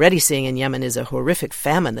what we're already seeing in Yemen is a horrific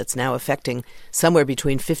famine that's now affecting somewhere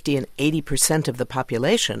between 50 and 80% of the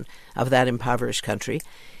population of that impoverished country.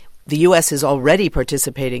 The U.S. is already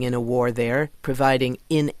participating in a war there, providing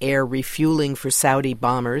in-air refueling for Saudi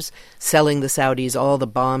bombers, selling the Saudis all the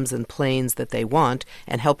bombs and planes that they want,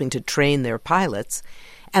 and helping to train their pilots.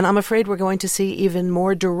 And I'm afraid we're going to see even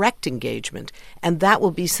more direct engagement. And that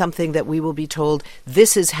will be something that we will be told,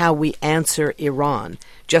 this is how we answer Iran.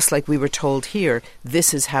 Just like we were told here,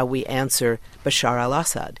 this is how we answer Bashar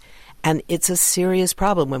al-Assad. And it's a serious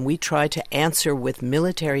problem when we try to answer with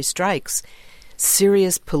military strikes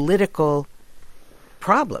serious political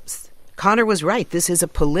problems. Connor was right. This is a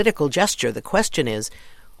political gesture. The question is,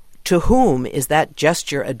 to whom is that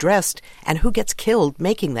gesture addressed, and who gets killed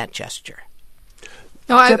making that gesture?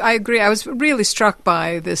 No, I agree. I was really struck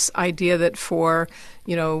by this idea that for,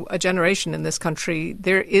 a generation in this country,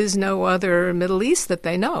 there is no other Middle East that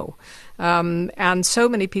they know. And so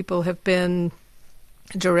many people have been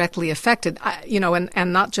directly affected,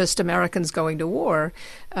 and not just Americans going to war.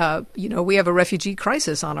 We have a refugee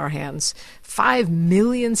crisis on our hands. 5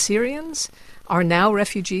 million Syrians are now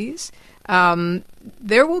refugees.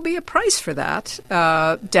 There will be a price for that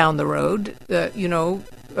down the road.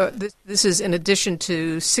 This is in addition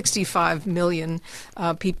to 65 million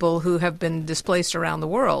people who have been displaced around the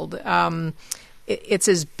world. It's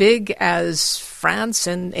as big as France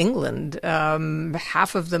and England.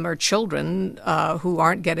 Half of them are children who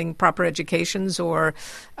aren't getting proper educations or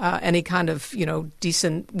any kind of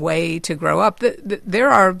decent way to grow up.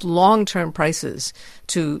 There are long-term prices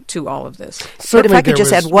to all of this. But if I could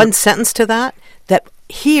just add one sentence to that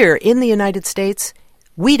here in the United States,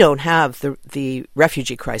 we don't have the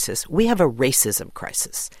refugee crisis. We have a racism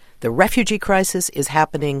crisis. The refugee crisis is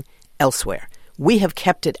happening elsewhere. We have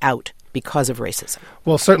kept it out because of racism.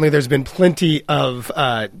 Well, certainly there's been plenty of,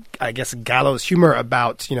 gallows humor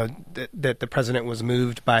about, that the president was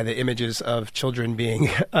moved by the images of children being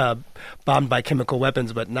bombed by chemical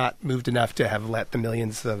weapons, but not moved enough to have let the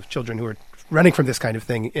millions of children who are running from this kind of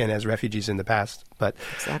thing in as refugees in the past. But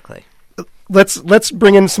exactly. Let's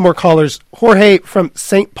bring in some more callers. Jorge from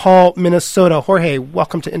St. Paul, Minnesota. Jorge,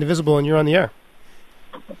 welcome to Indivisible, and you're on the air.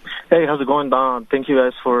 Hey, how's it going, Don? Thank you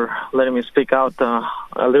guys for letting me speak out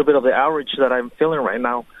a little bit of the outrage that I'm feeling right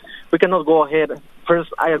now. We cannot go ahead.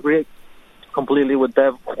 First, I agree completely with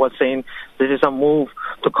Dev was saying. This is a move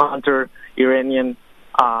to counter Iranian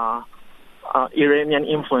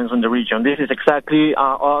influence in the region. This is exactly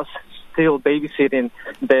us still babysitting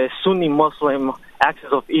the Sunni Muslim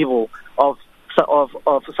axis of evil of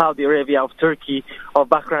Saudi Arabia, of Turkey, of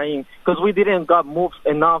Bahrain, because we didn't got moved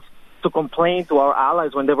enough to complain to our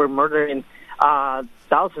allies when they were murdering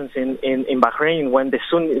thousands in Bahrain when the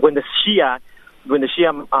Shia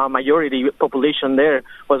majority population there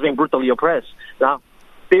was being brutally oppressed. Now,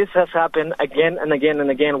 this has happened again and again and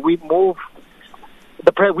again. We move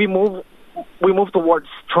towards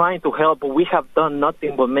trying to help, but we have done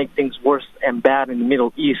nothing but make things worse and bad in the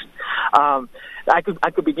Middle East. I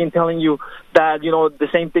could begin telling you that, the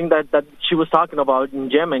same thing that she was talking about in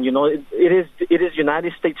Yemen. It is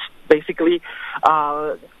United States basically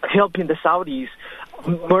helping the Saudis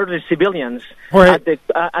murder civilians. Right.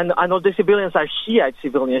 And I know the civilians are Shiite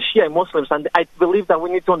civilians, Shiite Muslims, and I believe that we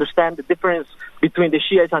need to understand the difference between the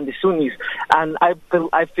Shiites and the Sunnis. And I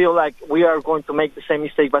feel like we are going to make the same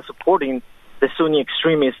mistake by supporting the Sunni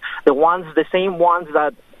extremists, the same ones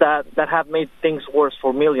that have made things worse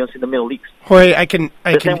for millions in the Middle East. Jorge,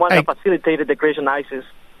 the same ones that facilitated the creation of ISIS.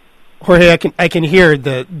 Jorge, I can hear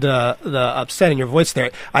the upset in your voice there.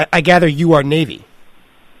 I gather you are Navy.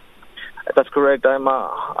 That's correct. I'm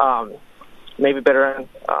a Navy veteran.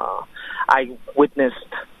 I witnessed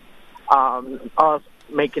us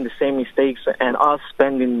making the same mistakes and us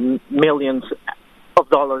spending millions of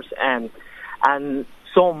dollars and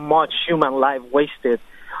so much human life wasted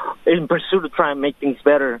in pursuit of trying to make things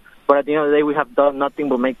better. But at the end of the day, we have done nothing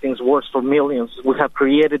but make things worse for millions. We have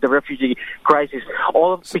created the refugee crisis,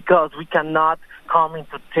 all because we cannot come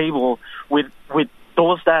into the table with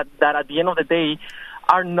those that at the end of the day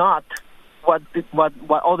are not what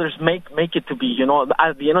others make it to be.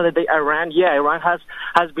 At the end of the day, Iran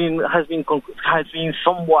has been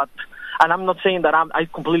somewhat. And I'm not saying that I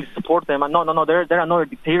completely support them. No, they're another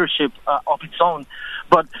dictatorship of its own.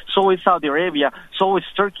 But so is Saudi Arabia, so is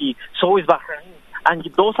Turkey, so is Bahrain, and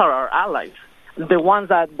those are our allies. The ones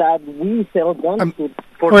that we sell guns to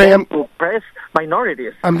for them to oppress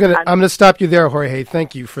minorities. I'm gonna stop you there, Jorge.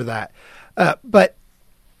 Thank you for that. But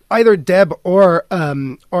either Deb or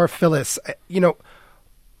Phyllis,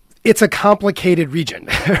 it's a complicated region.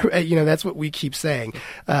 That's what we keep saying.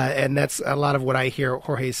 And that's a lot of what I hear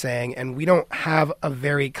Jorge saying. And we don't have a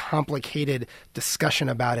very complicated discussion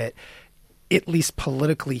about it, at least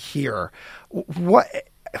politically here. What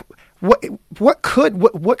kind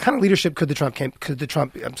of leadership could the Trump could the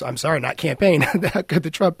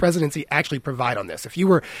Trump presidency actually provide on this? If you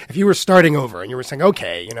were starting over and you were saying,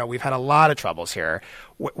 okay, we've had a lot of troubles here,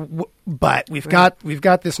 but we've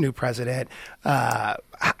got this new president,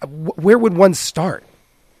 where would one start?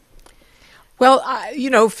 Well,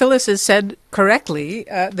 Phyllis has said correctly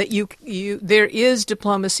that there is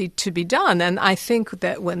diplomacy to be done, and I think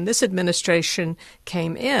that when this administration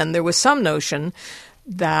came in, there was some notion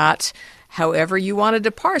that, however you wanted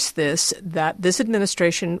to parse this, that this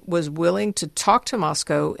administration was willing to talk to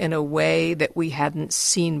Moscow in a way that we hadn't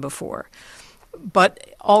seen before. But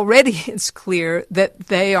already it's clear that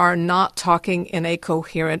they are not talking in a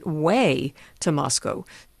coherent way to Moscow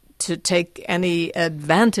to take any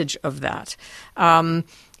advantage of that.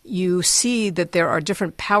 You see that there are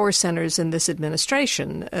different power centers in this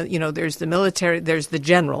administration. There's the military, there's the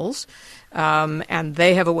generals, and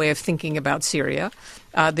they have a way of thinking about Syria.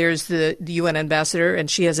 There's the UN ambassador, and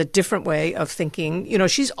she has a different way of thinking.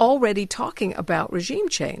 She's already talking about regime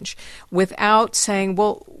change without saying,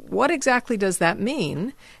 well, what exactly does that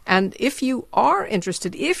mean? And if you are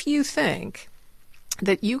interested, if you think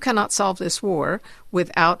that you cannot solve this war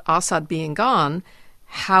without Assad being gone,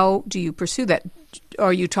 how do you pursue that?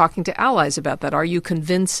 Are you talking to allies about that? Are you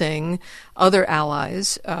convincing other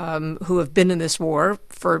allies who have been in this war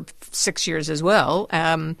for 6 years as well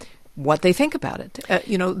what they think about it?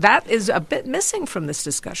 That is a bit missing from this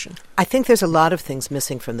discussion. I think there's a lot of things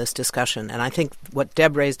missing from this discussion, and I think what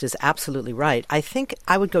Deb raised is absolutely right. I think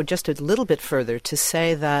I would go just a little bit further to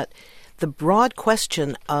say that the broad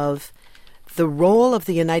question of the role of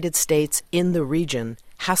the United States in the region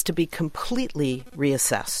has to be completely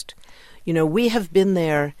reassessed. We have been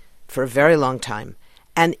there for a very long time.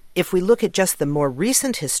 And if we look at just the more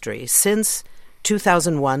recent history, since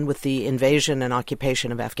 2001 with the invasion and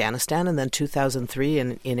occupation of Afghanistan, and then 2003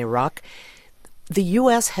 in Iraq, the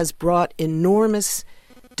U.S. has brought enormous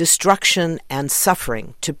destruction and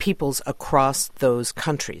suffering to peoples across those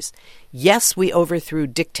countries. Yes, we overthrew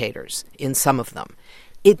dictators in some of them.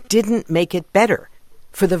 It didn't make it better.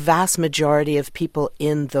 for the vast majority of people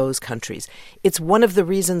in those countries. It's one of the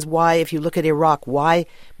reasons why, if you look at Iraq, why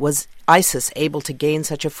was ISIS able to gain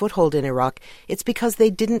such a foothold in Iraq? It's because they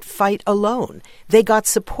didn't fight alone. They got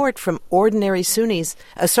support from ordinary Sunnis,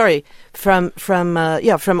 from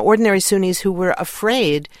ordinary Sunnis who were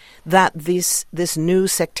afraid that this new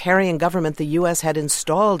sectarian government the U.S. had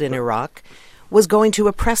installed in Iraq was going to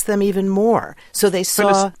oppress them even more. So they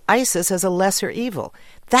saw ISIS as a lesser evil.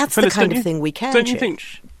 That's the kind of thing we can change. Don't you think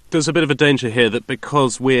there's a bit of a danger here that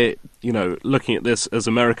because we're, looking at this as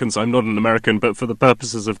Americans, I'm not an American, but for the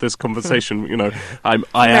purposes of this conversation, I am.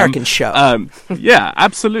 American show. Yeah,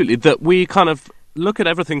 absolutely. That we kind of look at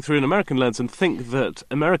everything through an American lens and think that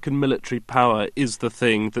American military power is the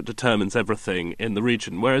thing that determines everything in the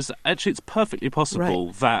region, whereas actually it's perfectly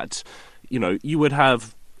possible that, you would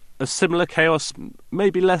have a similar chaos,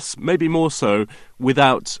 maybe less, maybe more so,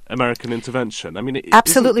 without American intervention. I mean,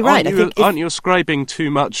 absolutely right. Aren't you ascribing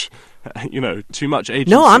too much, too much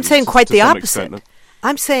agency? No, I'm saying quite the opposite. Extent?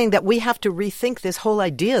 I'm saying that we have to rethink this whole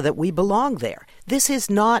idea that we belong there. This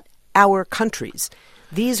is not our countries.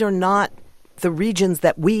 These are not the regions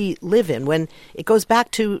that we live in. When it goes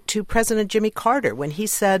back to President Jimmy Carter, when he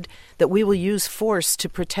said that we will use force to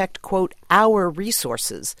protect, quote, our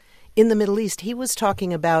resources in the Middle East, he was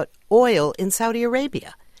talking about oil in Saudi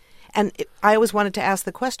Arabia. And I always wanted to ask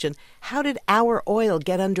the question, how did our oil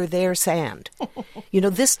get under their sand?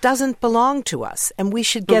 This doesn't belong to us. And we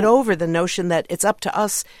should get over the notion that it's up to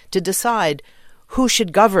us to decide who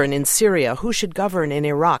should govern in Syria, who should govern in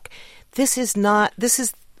Iraq. This is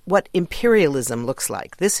what imperialism looks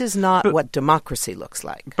like. This is not what democracy looks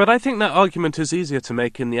like. But I think that argument is easier to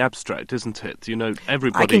make in the abstract, isn't it?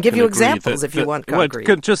 Everybody I can give you agree examples if you want, Concrete.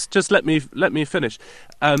 Well, just let me finish.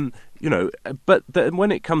 But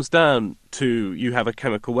when it comes down to you have a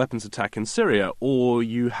chemical weapons attack in Syria, or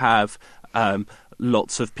you have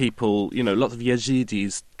lots of people, lots of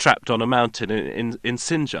Yazidis trapped on a mountain in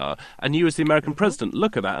Sinjar, and you as the American president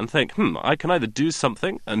look at that and think, I can either do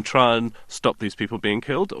something and try and stop these people being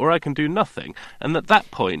killed, or I can do nothing. And at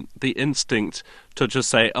that point, the instinct to just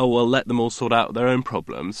say, oh, well, let them all sort out their own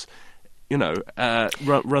problems,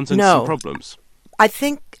 runs into some problems. I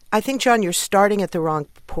think, John, you're starting at the wrong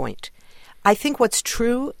point. I think what's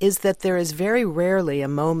true is that there is very rarely a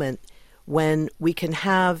moment when we can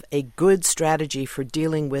have a good strategy for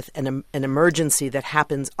dealing with an emergency that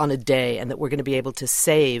happens on a day and that we're going to be able to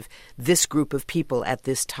save this group of people at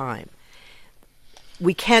this time.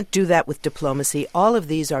 We can't do that with diplomacy. All of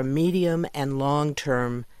these are medium and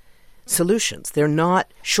long-term solutions. They're not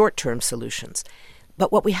short-term solutions.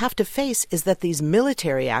 But what we have to face is that these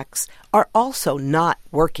military acts are also not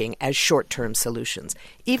working as short-term solutions.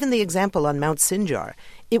 Even the example on Mount Sinjar,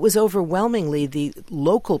 it was overwhelmingly the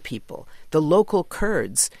local people, the local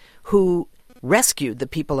Kurds, who rescued the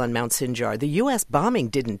people on Mount Sinjar. The U.S. bombing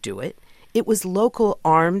didn't do it. It was local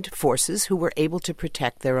armed forces who were able to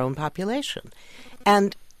protect their own population.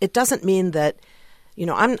 And it doesn't mean that,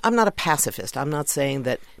 I'm not a pacifist. I'm not saying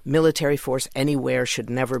that military force anywhere should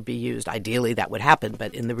never be used. Ideally, that would happen,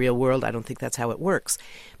 but in the real world, I don't think that's how it works.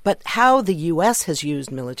 But how the U.S. has used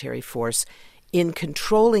military force in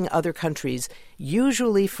controlling other countries,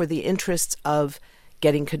 usually for the interests of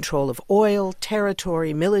getting control of oil,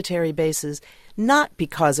 territory, military bases, not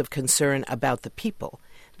because of concern about the people.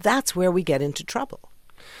 That's where we get into trouble.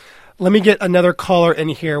 Let me get another caller in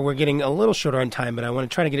here. We're getting a little shorter on time, but I want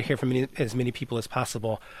to try to get it here from as many people as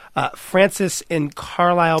possible. Francis in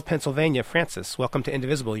Carlisle, Pennsylvania. Francis, welcome to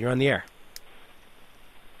Indivisible. You're on the air.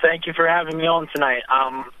 Thank you for having me on tonight.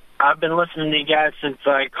 I've been listening to you guys since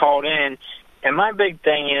I called in, and my big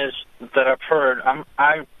thing is that I've heard.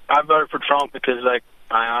 I voted for Trump because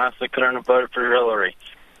I honestly couldn't have voted for Hillary.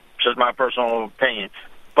 Just my personal opinion.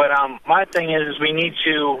 But my thing is we need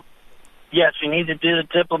to. Yes, we need to do the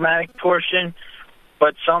diplomatic portion,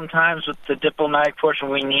 but sometimes with the diplomatic portion,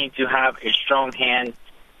 we need to have a strong hand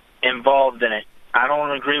involved in it. I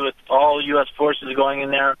don't agree with all U.S. forces going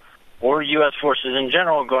in there or U.S. forces in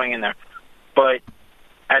general going in there, but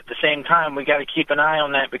at the same time, we got to keep an eye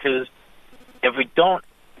on that because if we don't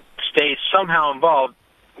stay somehow involved,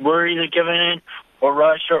 we're either giving in or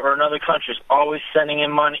Russia or another country is always sending in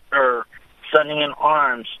money or sending in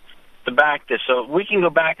arms to back this. So we can go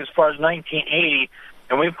back as far as 1980,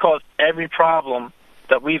 and we've caused every problem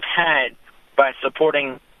that we've had by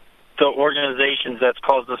supporting the organizations that's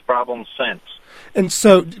caused this problem since. And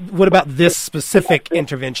so what about this specific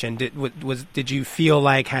intervention? Did you feel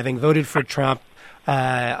like, having voted for Trump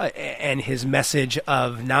and his message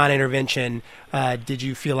of non-intervention, did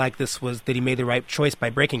you feel like that he made the right choice by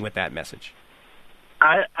breaking with that message?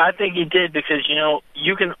 I think he did because,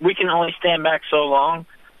 we can only stand back so long.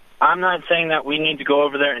 I'm not saying that we need to go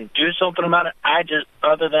over there and do something about it.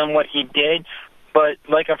 Other than what he did, but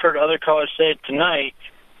like I've heard other callers say tonight,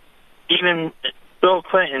 even Bill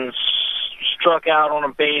Clinton struck out on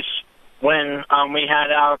a base when we had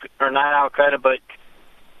not Al-Qaeda, but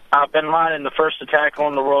Bin Laden, the first attack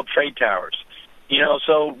on the World Trade Towers.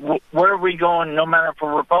 So where are we going? No matter if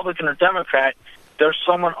we're Republican or Democrat, there's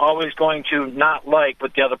someone always going to not like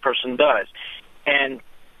what the other person does. And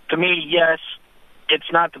to me, yes,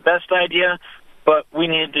 it's not the best idea, but we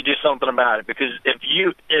need to do something about it. Because if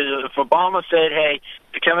Obama said, hey,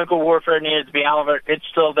 the chemical warfare needed to be out of it, it's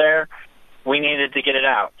still there, we needed to get it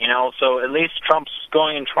out. So at least Trump's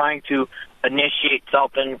going and trying to initiate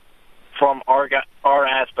something from our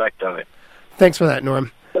aspect of it. Thanks for that,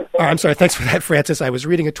 Norm. I'm sorry. Thanks for that, Francis. I was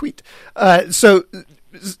reading a tweet.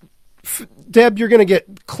 Deb, you're going to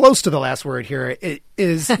get close to the last word here. It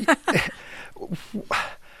is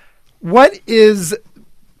what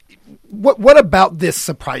about this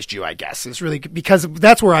surprised you, I guess, is really because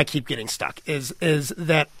that's where I keep getting stuck is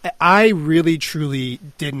that I really truly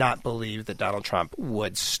did not believe that Donald Trump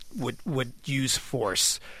would use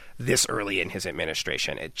force this early in his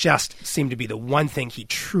administration. It just seemed to be the one thing he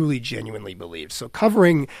truly genuinely believed. So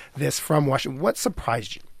covering this from Washington, what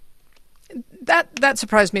surprised you? That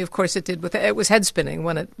surprised me. Of course, it did. It was head spinning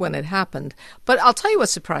when it happened. But I'll tell you what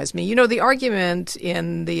surprised me. The argument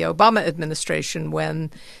in the Obama administration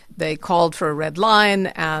when they called for a red line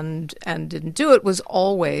and didn't do it was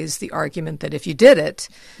always the argument that if you did it,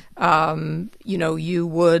 you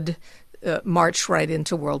would march right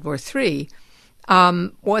into World War III.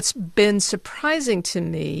 What's been surprising to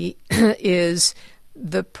me is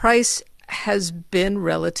the price has been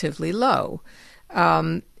relatively low.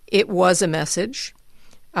 It was a message.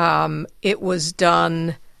 It was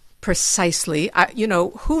done precisely.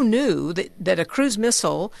 Who knew that a cruise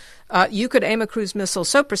missile, you could aim a cruise missile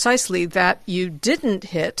so precisely that you didn't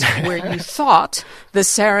hit where you thought the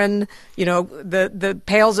sarin, the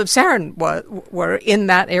pails of sarin were in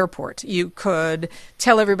that airport. You could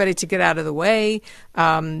tell everybody to get out of the way.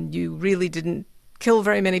 You really didn't kill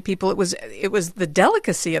very many people. It was the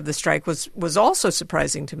delicacy of the strike was also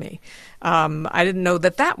surprising to me. I didn't know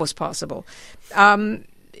that was possible.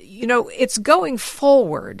 It's going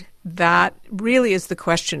forward that really is the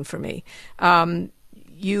question for me.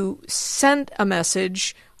 You sent a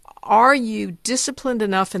message. Are you disciplined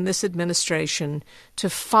enough in this administration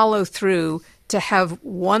to follow through, to have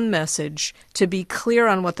one message, to be clear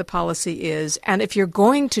on what the policy is? And if you're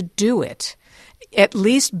going to do it, at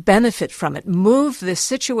least benefit from it, move this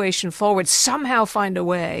situation forward, somehow find a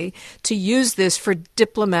way to use this for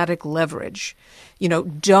diplomatic leverage.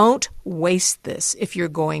 Don't waste this if you're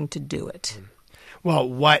going to do it. Well,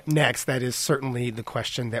 what next? That is certainly the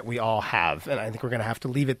question that we all have. And I think we're going to have to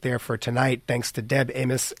leave it there for tonight. Thanks to Deb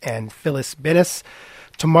Amos and Phyllis Binnis.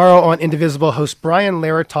 Tomorrow on Indivisible, host Brian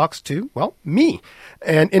Lehrer talks to, me,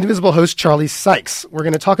 and Indivisible host Charlie Sykes. We're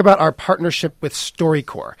going to talk about our partnership with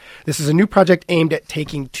StoryCorps. This is a new project aimed at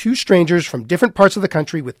taking two strangers from different parts of the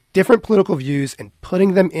country with different political views and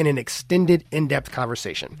putting them in an extended, in-depth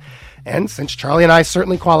conversation. And since Charlie and I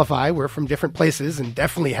certainly qualify, we're from different places and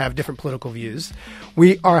definitely have different political views,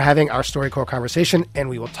 we are having our StoryCorps conversation, and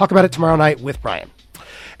we will talk about it tomorrow night with Brian.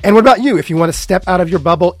 And what about you? If you want to step out of your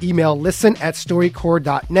bubble, email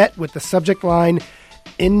listen@storycorps.net with the subject line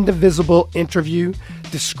Indivisible Interview.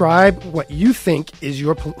 Describe what you think is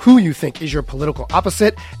who you think is your political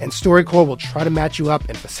opposite, and StoryCorps will try to match you up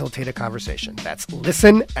and facilitate a conversation. That's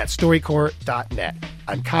listen@storycorps.net.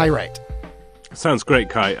 I'm Kai Wright. Sounds great,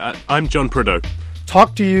 Kai. I'm John Prideaux.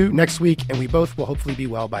 Talk to you next week, and we both will hopefully be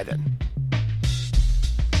well by then.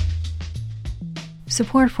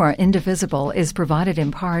 Support for Indivisible is provided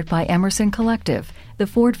in part by Emerson Collective, the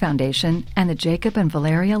Ford Foundation, and the Jacob and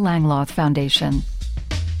Valeria Langloth Foundation.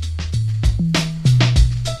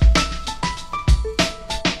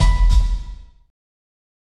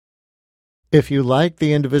 If you like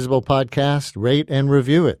the Indivisible podcast, rate and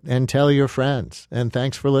review it and tell your friends. And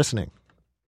thanks for listening.